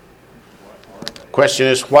question. The question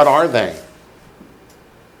is, what are they?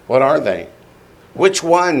 What are they? Which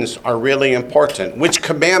ones are really important? Which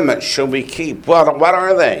commandments should we keep? Well, what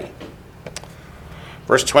are they?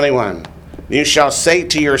 Verse 21, you shall say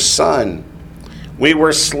to your son, we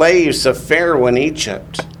were slaves of Pharaoh in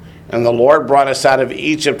Egypt, and the Lord brought us out of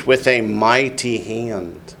Egypt with a mighty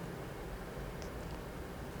hand.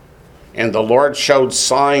 And the Lord showed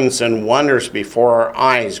signs and wonders before our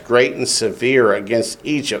eyes, great and severe, against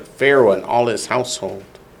Egypt, Pharaoh, and all his household.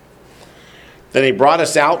 Then he brought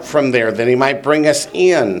us out from there, that he might bring us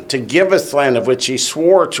in, to give us the land of which he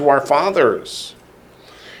swore to our fathers.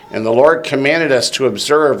 And the Lord commanded us to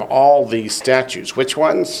observe all these statutes. Which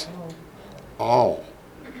ones? All.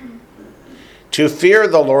 To fear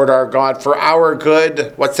the Lord our God for our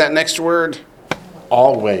good. What's that next word?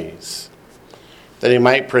 Always. That he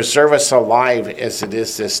might preserve us alive as it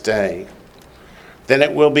is this day. Then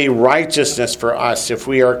it will be righteousness for us if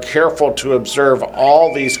we are careful to observe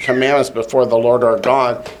all these commandments before the Lord our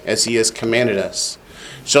God as he has commanded us.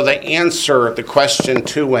 So they answer the question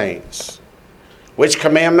two ways. Which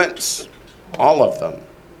commandments? All of them.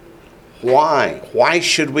 Why? Why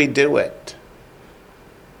should we do it?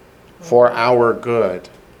 For our good,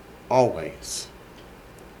 always.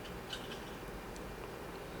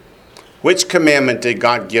 Which commandment did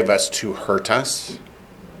God give us to hurt us?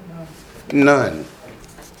 None.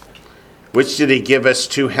 Which did he give us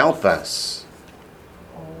to help us?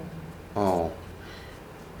 All.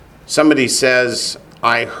 Somebody says,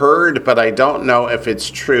 I heard, but I don't know if it's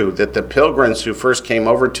true, that the pilgrims who first came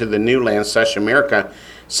over to the new land, America,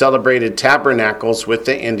 celebrated tabernacles with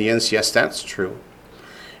the Indians. Yes, that's true.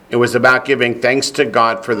 It was about giving thanks to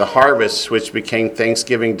God for the harvest, which became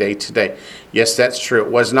Thanksgiving Day today. Yes, that's true.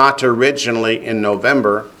 It was not originally in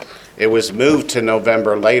November. It was moved to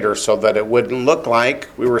November later so that it wouldn't look like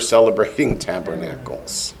we were celebrating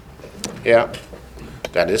tabernacles. Yeah,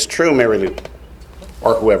 that is true, Mary Lou,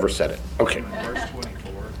 or whoever said it. Okay. Verse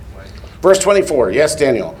 24. Verse 24. Yes,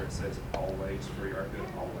 Daniel. Where it says always for our good,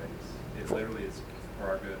 always. It literally is for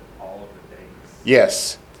our good all of the days.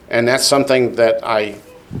 Yes, and that's something that I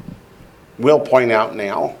will point out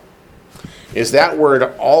now, is that word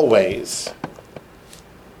always.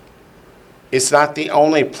 It's not the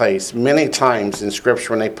only place. Many times in Scripture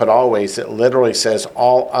when they put always, it literally says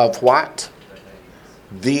all of what?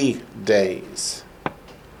 The days.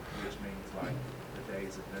 Which means like the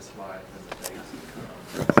days of this life and the days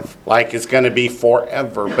to come. Like it's going to be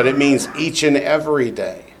forever, but it means each and every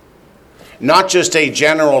day. Not just a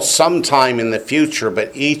general sometime in the future,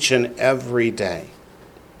 but each and every day.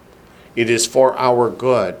 It is for our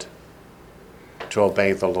good to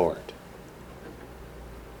obey the Lord.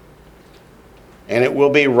 And it will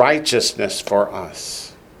be righteousness for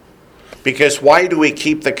us. Because why do we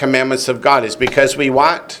keep the commandments of God? It's because we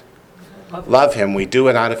what? Love him. We do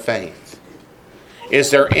it out of faith.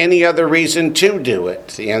 Is there any other reason to do it?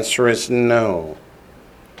 The answer is no.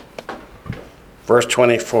 Verse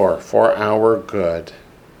 24, for our good.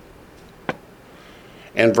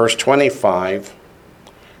 And verse 25,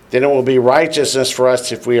 then it will be righteousness for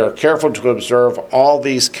us if we are careful to observe all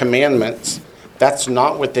these commandments. That's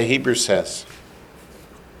not what the Hebrew says.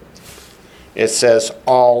 It says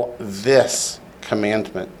all this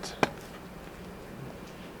commandment.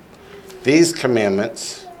 These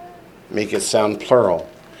commandments make it sound plural.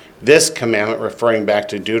 This commandment referring back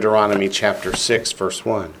to Deuteronomy chapter 6, verse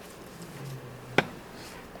 1.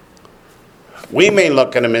 We may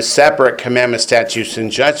look at them as separate commandments, statutes,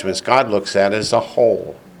 and judgments. God looks at it as a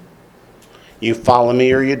whole. You follow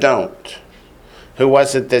me or you don't. Who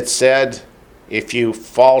was it that said, if you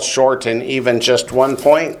fall short in even just one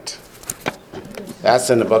point?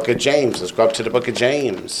 That's in the book of James. Let's go up to the book of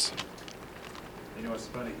James. You know, it's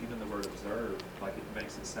funny, even the word observe, like it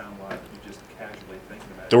makes it sound like you just casually thinking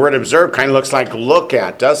about it. The word observe kind of looks like look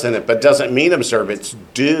at, doesn't it? But doesn't mean observe. It's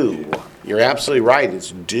do. You're absolutely right.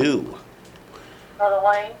 It's do. Brother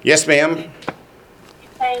Wayne, Yes, ma'am. you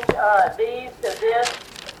changed these to this,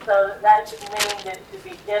 so that should mean that it should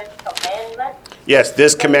be this commandment. Yes,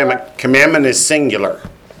 this commandment. Commandment is singular.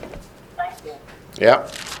 Thank you.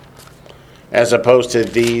 Yep. As opposed to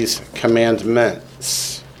these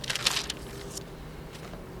commandments.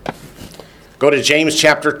 Go to James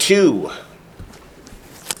chapter 2.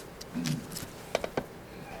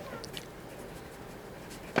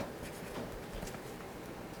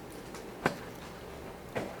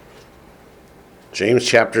 James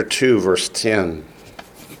chapter 2, verse 10.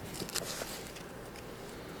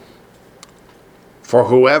 For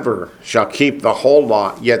whoever shall keep the whole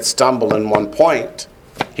law, yet stumble in one point,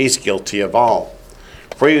 he's guilty of all.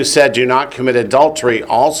 For you said, do not commit adultery,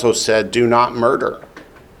 also said, do not murder.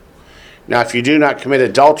 Now, if you do not commit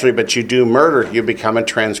adultery, but you do murder, you become a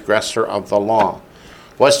transgressor of the law.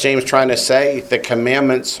 What's James trying to say? The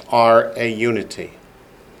commandments are a unity.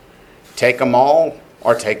 Take them all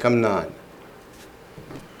or take them none.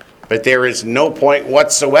 But there is no point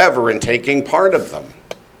whatsoever in taking part of them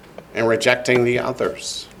and rejecting the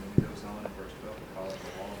others.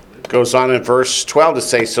 Goes on in verse 12 to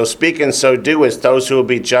say, so speak and so do as those who will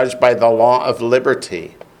be judged by the law of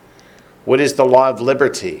liberty. What is the law of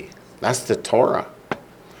liberty? That's the Torah.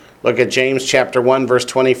 Look at James chapter 1, verse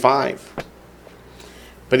 25.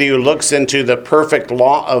 But he who looks into the perfect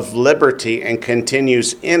law of liberty and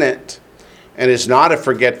continues in it, and is not a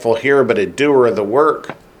forgetful hearer, but a doer of the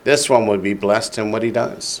work, this one would be blessed in what he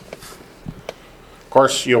does. Of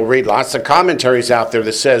course, you'll read lots of commentaries out there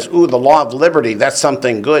that says, ooh, the law of liberty, that's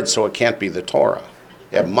something good, so it can't be the Torah.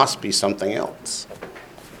 It must be something else.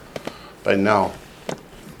 But no,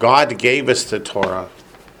 God gave us the Torah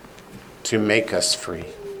to make us free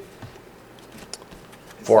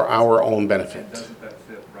for our own benefit. And doesn't that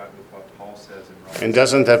fit right with what Paul says in Romans? And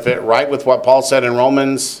doesn't that fit right with what Paul said in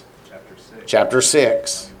Romans Chapter 6. chapter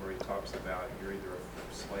 6? Where he talks about you're either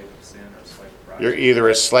a slave of sin or a slave of righteousness. You're either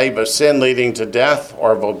a slave of sin leading to death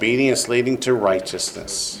or of obedience leading to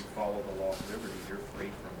righteousness. So if you follow the law of liberty, you're free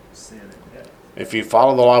from sin and death. If you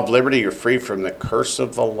follow the law of liberty, you're free from the curse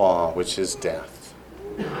of the law, which is death.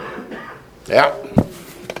 Yeah.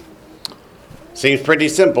 Seems pretty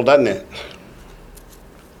simple, doesn't it?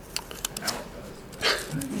 Now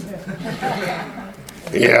it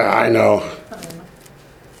does. Yeah, I know.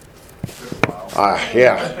 Took a while.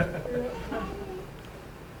 Yeah.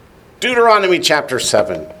 Deuteronomy chapter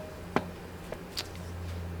 7.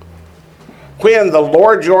 When the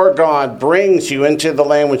Lord your God brings you into the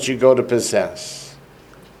land which you go to possess,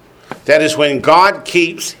 that is when God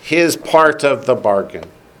keeps his part of the bargain,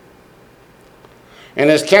 and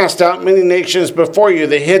has cast out many nations before you,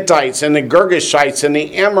 the Hittites and the Girgashites and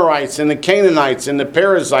the Amorites and the Canaanites and the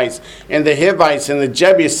Perizzites and the Hivites and the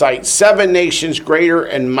Jebusites, 7 nations greater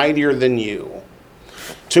and mightier than you.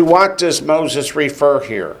 To what does Moses refer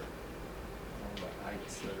here?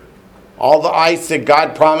 All the ites that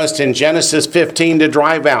God promised in Genesis 15 to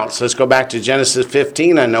drive out. So let's go back to Genesis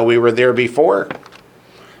 15. I know we were there before.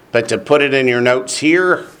 But to put it in your notes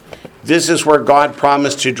here, this is where God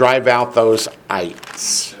promised to drive out those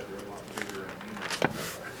ites.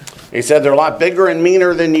 He said they're a lot bigger and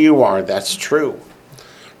meaner than you are. That's true.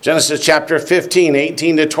 Genesis chapter 15,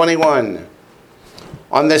 18 to 21.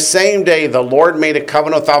 On the same day, the Lord made a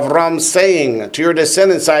covenant with Avram, saying, to your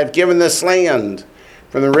descendants I have given this land,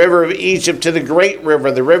 from the river of Egypt to the great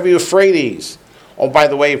river, the river Euphrates. Oh, by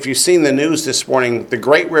the way, if you've seen the news this morning, the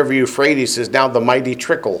great river Euphrates is now the mighty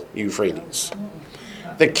trickle Euphrates.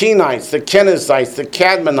 The Kenites, the Kenizzites, the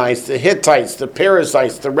Cadmonites, the Hittites, the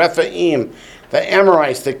Perizzites, the Rephaim, the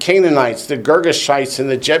Amorites, the Canaanites, the Girgashites, and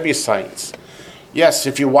the Jebusites. Yes,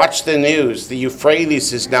 if you watch the news, the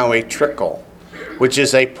Euphrates is now a trickle, which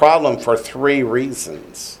is a problem for 3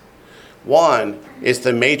 reasons. One is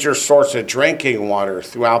the major source of drinking water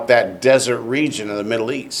throughout that desert region of the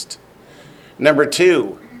Middle East. Number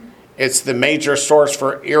 2, it's the major source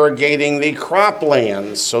for irrigating the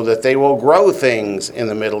croplands so that they will grow things in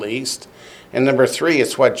the Middle East. And number 3,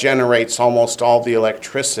 it's what generates almost all the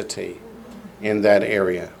electricity in that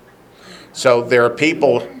area. So there are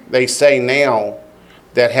people, they say now,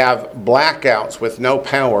 that have blackouts with no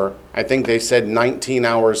power. I think they said 19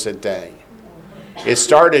 hours a day. It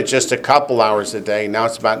started just a couple hours a day. Now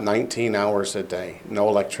it's about 19 hours a day. No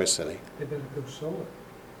electricity. They better go solar.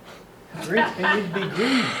 Green, they need to be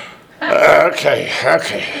green. Okay.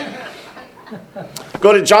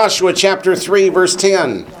 Go to Joshua chapter 3, verse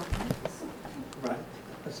 10.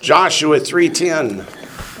 Joshua 3:10.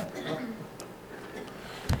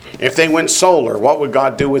 If they went solar, what would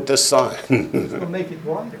God do with the sun? It's gonna make it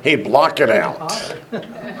brighter. He'd block it out.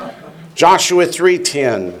 Joshua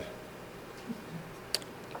 3:10.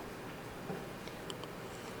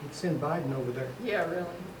 You'd send Biden over there. Yeah, really.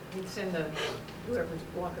 He'd send whoever's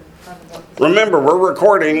trying to block. Remember, we're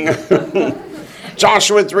recording.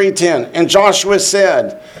 Joshua 3:10. And Joshua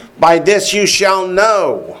said, by this you shall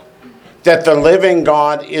know that the living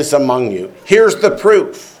God is among you. Here's the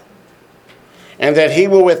proof. And that he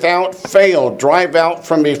will without fail drive out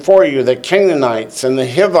from before you the Canaanites and the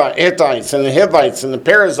Hittites and the Hivites and the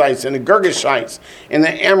Perizzites and the Girgashites and the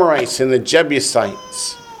Amorites and the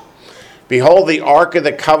Jebusites. Behold, the ark of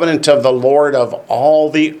the covenant of the Lord of all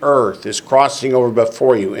the earth is crossing over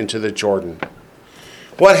before you into the Jordan.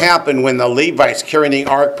 What happened when the Levites carrying the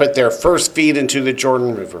ark put their first feet into the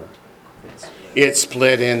Jordan River? It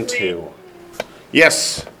split in two.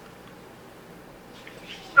 Yes.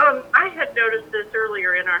 I noticed this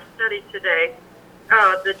earlier in our study today.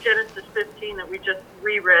 The Genesis 15 that we just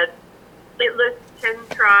reread, it lists 10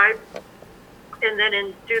 tribes, and then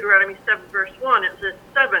in Deuteronomy 7 verse 1, it lists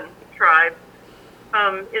 7 tribes.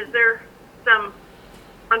 Is there some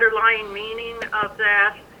underlying meaning of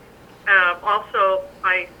that? Also,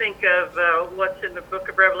 I think of what's in the book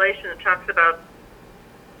of Revelation that talks about,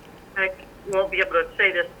 I won't be able to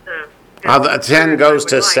say this. 10 goes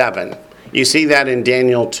to 7. You see that in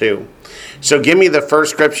Daniel 2. So give me the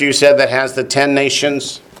first scripture you said that has the 10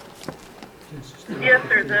 nations. Yes,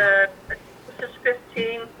 sir. The Genesis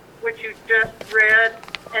 15, which you just read,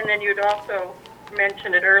 and then you'd also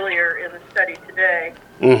mentioned it earlier in the study today.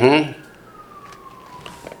 Mm-hmm.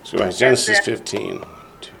 So Genesis 15.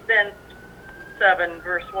 Then 7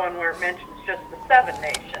 verse 1, where it mentions just the 7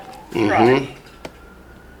 nations. Mm-hmm. Right.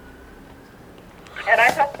 And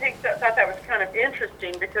I thought that was kind of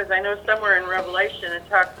interesting, because I know somewhere in Revelation it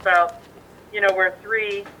talks about, where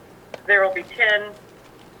there will be 10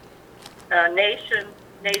 nations.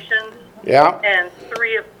 Yeah. And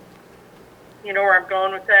 3 of, where I'm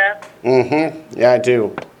going with that? Mm-hmm. Yeah, I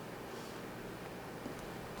do.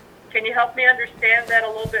 Can you help me understand that a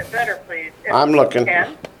little bit better, please? If I'm you looking.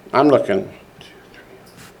 can? I'm looking.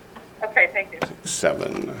 Okay, thank you.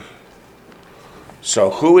 7.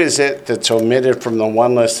 So who is it that's omitted from the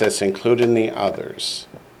one list that's included in the others?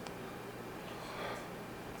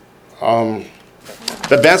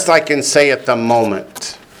 The best I can say at the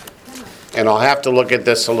moment, and I'll have to look at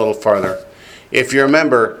this a little further. If you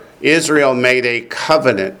remember, Israel made a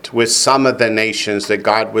covenant with some of the nations that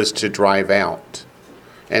God was to drive out.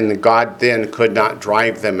 And God then could not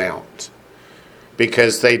drive them out,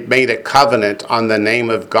 because they made a covenant on the name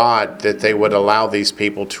of God that they would allow these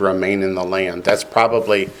people to remain in the land. That's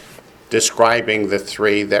probably describing the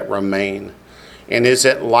 3 that remain. And is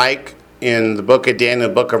it like in the book of Daniel,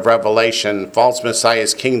 the book of Revelation, false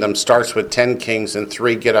Messiah's kingdom starts with 10 kings and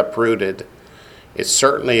 3 get uprooted? It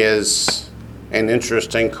certainly is an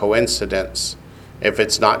interesting coincidence if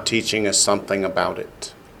it's not teaching us something about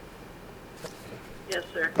it. Yes,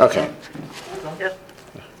 sir. Okay. Yes.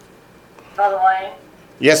 Brother Wayne,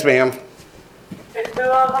 Yes, ma'am. has 2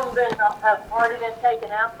 of them have already been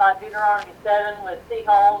taken out by Deuteronomy 7 with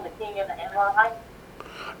Sihon, the king of the Amorites?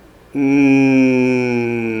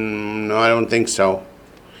 No, I don't think so.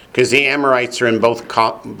 Because the Amorites are in both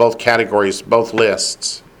categories, both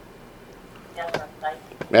lists. Yes, sir. Thank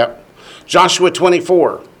you. Yep. Joshua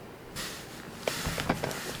 24. It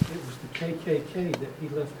was the KKK that he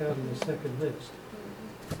left out in the second list.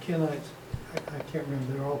 The Kenites, I can't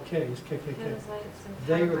remember, they're all K's, KKK.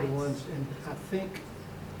 They are the ones, and I think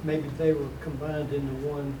maybe they were combined into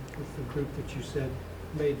one with the group that you said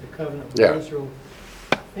made the covenant with Israel.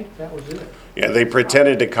 I think that was it. Yeah, they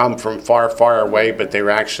pretended to come from far, far away, but they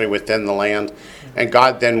were actually within the land. And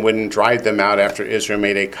God then wouldn't drive them out after Israel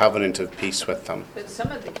made a covenant of peace with them. But some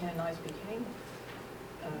of the Canaanites became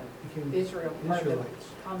Israel, part of the Israelites.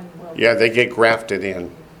 Commonwealth. Yeah, they get grafted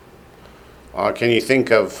in. Can you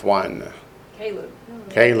think of one?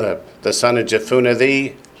 Caleb, the son of Jephunneh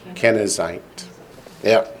the Kenizzite.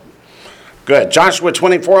 Yep. Good. Joshua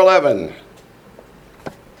 24:11.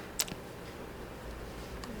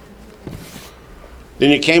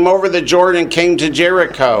 Then you came over the Jordan and came to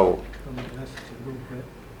Jericho.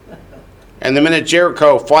 And the men at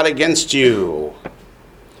Jericho fought against you.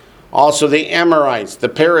 Also the Amorites, the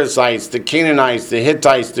Perizzites, the Canaanites, the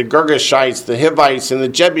Hittites, the Girgashites, the Hivites, and the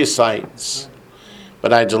Jebusites.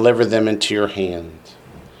 But I delivered them into your hand.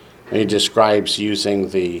 And he describes using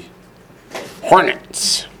the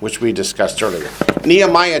hornets, which we discussed earlier.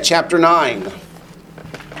 Nehemiah chapter 9.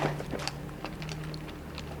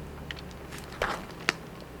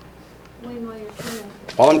 William, while you're turning,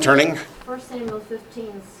 While I'm turning. 1 Samuel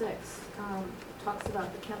 15:6 talks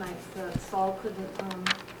about the Kenites, that Saul couldn't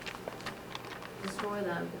destroy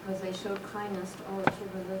them because they showed kindness to all the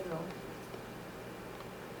children of Israel.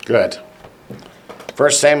 Good.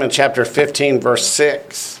 1 Samuel chapter 15, verse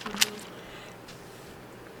 6.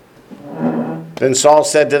 Then Saul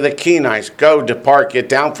said to the Kenites, Go, depart, get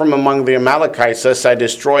down from among the Amalekites, lest I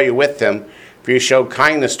destroy you with them. For you showed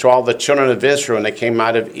kindness to all the children of Israel, and they came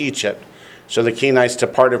out of Egypt. So the Kenites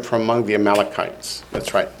departed from among the Amalekites.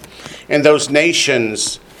 That's right. And those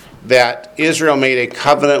nations that Israel made a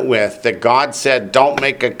covenant with, that God said, don't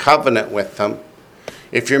make a covenant with them.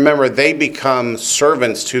 If you remember, they become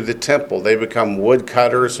servants to the temple. They become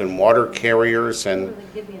woodcutters and water carriers and... Who were the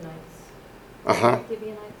Gibeonites? Uh-huh.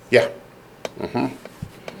 Gibeonites? Yeah. Mm-hmm.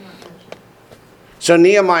 So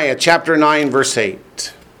Nehemiah chapter 9, verse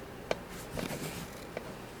 8.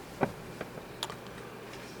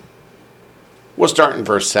 We'll start in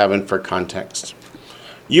verse 7 for context.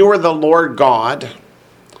 You are the Lord God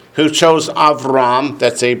who chose Avram,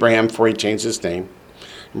 that's Abraham before he changed his name,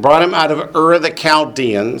 brought him out of Ur of the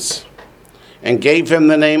Chaldeans, and gave him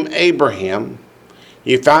the name Abraham.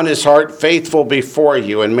 You found his heart faithful before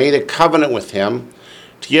you and made a covenant with him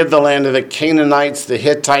to give the land of the Canaanites, the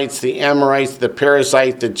Hittites, the Amorites, the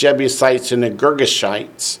Perizzites, the Jebusites, and the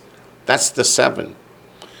Girgashites. That's the 7.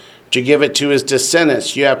 To give it to his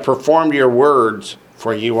descendants. You have performed your words,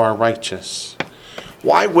 for you are righteous.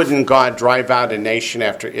 Why wouldn't God drive out a nation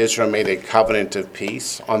after Israel made a covenant of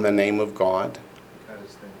peace on the name of God?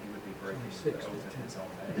 Because then he would be breaking the oath in his own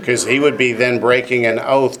name. Because he would be then breaking an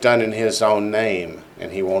oath done in his own name,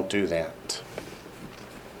 and he won't do that.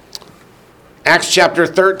 Acts chapter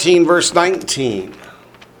 13, verse 19.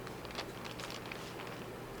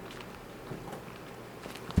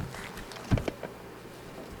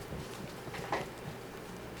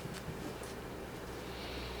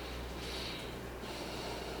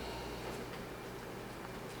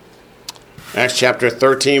 Acts chapter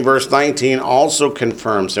 13, verse 19 also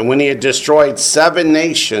confirms, and when he had destroyed 7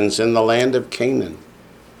 nations in the land of Canaan,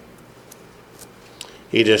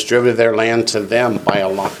 he distributed their land to them by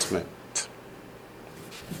allotment.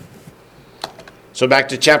 So back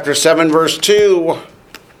to chapter 7, verse 2.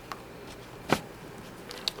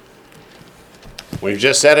 We've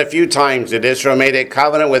just said a few times that Israel made a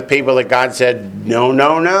covenant with people that God said, no,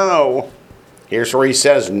 no, no. Here's where he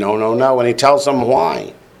says, no, no, no, and he tells them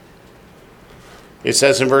why. It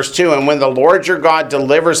says in verse 2, and when the Lord your God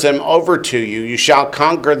delivers them over to you, you shall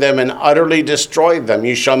conquer them and utterly destroy them.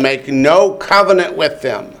 You shall make no covenant with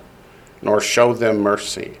them, nor show them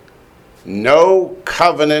mercy. No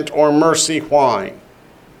covenant or mercy. Why?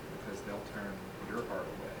 Because they'll turn your heart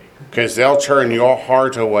away. Because they'll turn your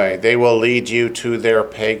heart away. They will lead you to their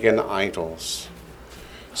pagan idols.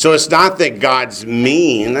 So it's not that God's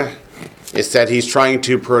mean. It's that he's trying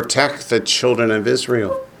to protect the children of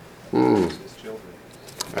Israel.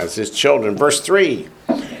 As his children. Verse 3,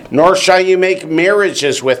 nor shall you make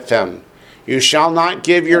marriages with them. You shall not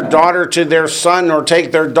give your daughter to their son, nor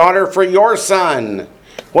take their daughter for your son.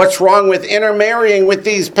 What's wrong with intermarrying with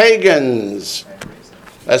these pagans?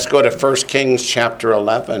 Let's go to 1 Kings chapter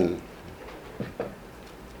 11.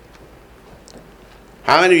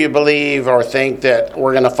 How many of you believe or think that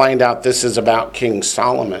we're going to find out this is about King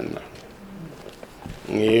Solomon?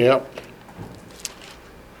 Yep.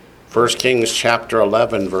 1 Kings chapter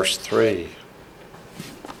 11, verse 3.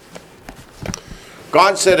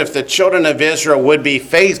 God said if the children of Israel would be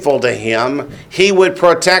faithful to him, he would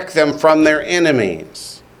protect them from their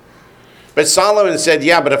enemies. But Solomon said,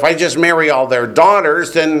 yeah, but if I just marry all their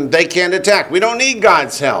daughters, then they can't attack. We don't need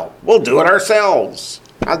God's help. We'll do it ourselves.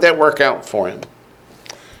 How'd that work out for him?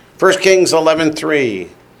 1 Kings 11:3.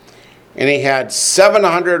 And he had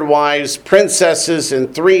 700 wives, princesses,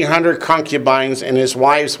 and 300 concubines, and his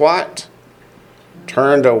wives what?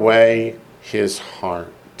 Turned away his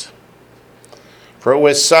heart. For it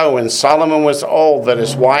was so, when Solomon was old, that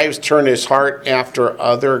his wives turned his heart after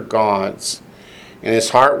other gods, and his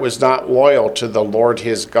heart was not loyal to the Lord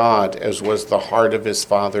his God, as was the heart of his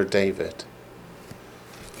father David.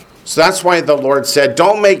 So that's why the Lord said,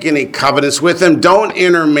 don't make any covenants with them. Don't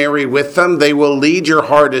intermarry with them. They will lead your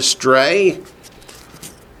heart astray.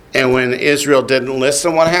 And when Israel didn't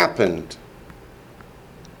listen, what happened?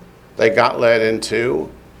 They got led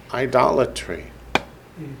into idolatry.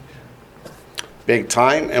 Big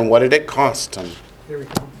time. And what did it cost them?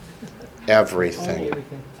 Everything.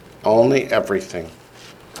 Only everything.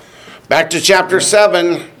 Back to chapter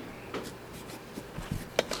 7.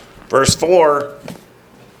 Verse 4.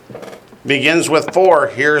 Begins with 4.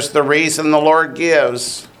 Here's the reason the Lord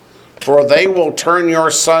gives. For they will turn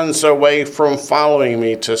your sons away from following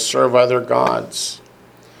me to serve other gods.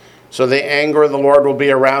 So the anger of the Lord will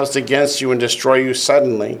be aroused against you and destroy you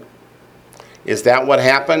suddenly. Is that what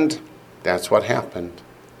happened? That's what happened.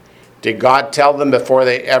 Did God tell them before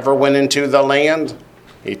they ever went into the land?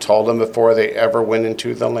 He told them before they ever went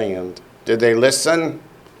into the land. Did they listen?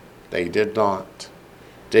 They did not.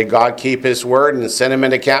 Did God keep his word and send him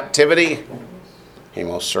into captivity? He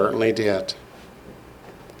most certainly did.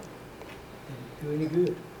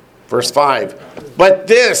 Verse 5. But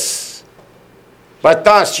thus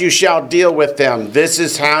you shall deal with them. This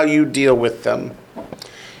is how you deal with them.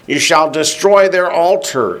 You shall destroy their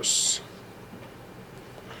altars.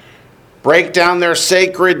 Break down their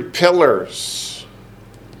sacred pillars.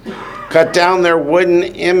 Cut down their wooden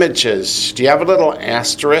images. Do you have a little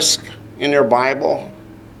asterisk in your Bible?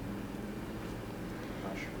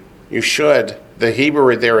 You should. The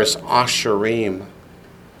Hebrew there is Asherim.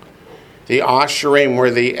 The Asherim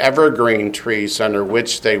were the evergreen trees under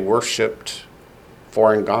which they worshipped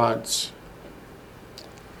foreign gods.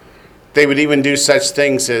 They would even do such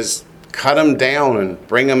things as cut them down and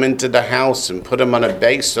bring them into the house and put them on a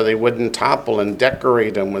base so they wouldn't topple, and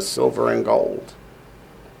decorate them with silver and gold.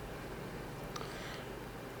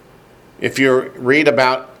 If you read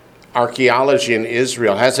about archaeology in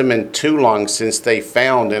Israel, it hasn't been too long since they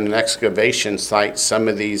found in an excavation site some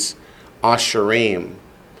of these Asherim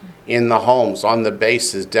in the homes, on the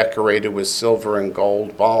bases, decorated with silver and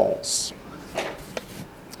gold balls.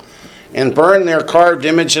 And burn their carved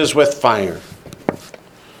images with fire.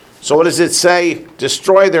 So what does it say?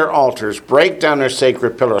 Destroy their altars, break down their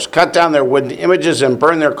sacred pillars, cut down their wooden images, and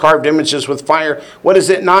burn their carved images with fire. What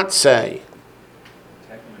does it not say?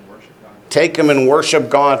 Take them and worship God. Take them and worship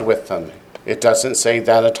God with them. It doesn't say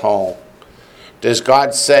that at all. Does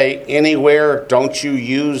God say anywhere, don't you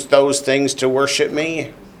use those things to worship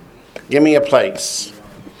me? Give me a place.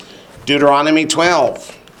 Deuteronomy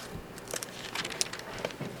 12.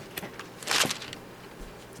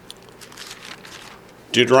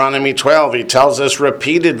 Deuteronomy 12, he tells us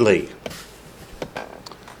repeatedly.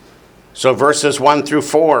 So verses 1 through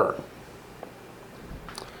 4.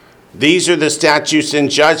 These are the statutes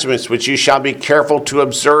and judgments which you shall be careful to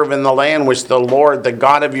observe in the land which the Lord, the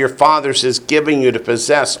God of your fathers, is giving you to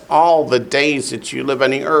possess all the days that you live on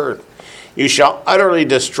the earth. You shall utterly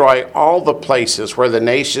destroy all the places where the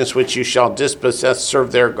nations which you shall dispossess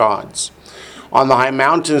serve their gods, on the high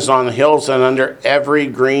mountains, on the hills, and under every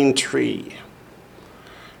green tree.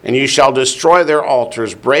 And you shall destroy their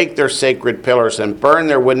altars, break their sacred pillars, and burn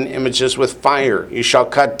their wooden images with fire. You shall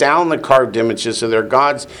cut down the carved images of their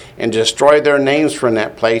gods and destroy their names from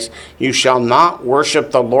that place. You shall not worship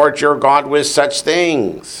the Lord your God with such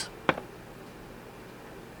things.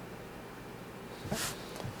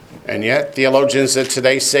 And yet, theologians of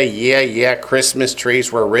today say, yeah, Christmas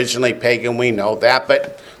trees were originally pagan, we know that,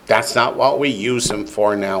 but that's not what we use them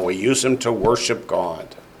for now. We use them to worship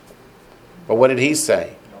God. But what did he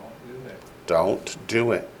say? Don't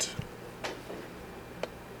do it.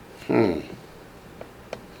 So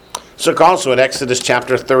look also at Exodus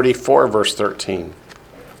chapter 34, verse 13.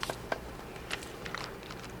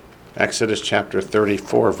 Exodus chapter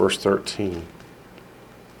 34, verse 13.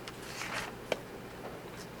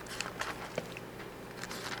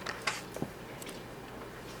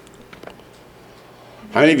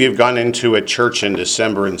 How many of you have gone into a church in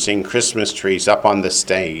December and seen Christmas trees up on the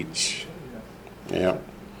stage? Yeah.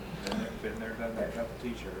 Been there, done that, got the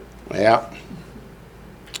t-shirt. Yeah.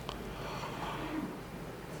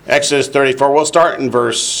 Exodus 34, we'll start in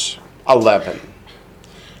verse 11.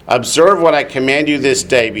 Observe what I command you this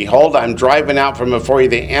day. Behold, I'm driving out from before you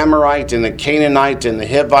the Amorite and the Canaanite and the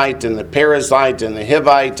Hivite and the Perizzite and the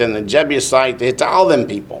Hivite and the Jebusite, all them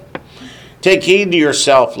people. Take heed to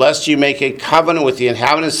yourself, lest you make a covenant with the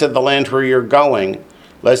inhabitants of the land where you're going,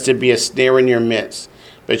 lest it be a snare in your midst.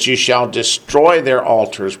 But you shall destroy their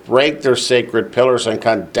altars, break their sacred pillars, and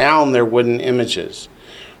cut down their wooden images.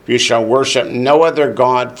 You shall worship no other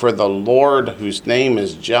God, for the Lord, whose name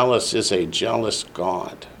is jealous, is a jealous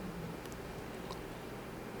God.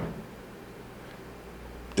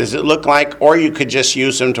 Does it look like, or you could just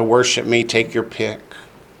use them to worship me, take your pick?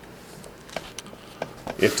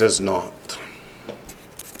 It does not.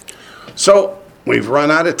 So, we've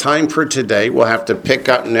run out of time for today. We'll have to pick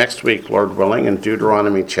up next week, Lord willing, in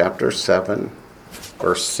Deuteronomy chapter 7,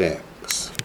 verse 6.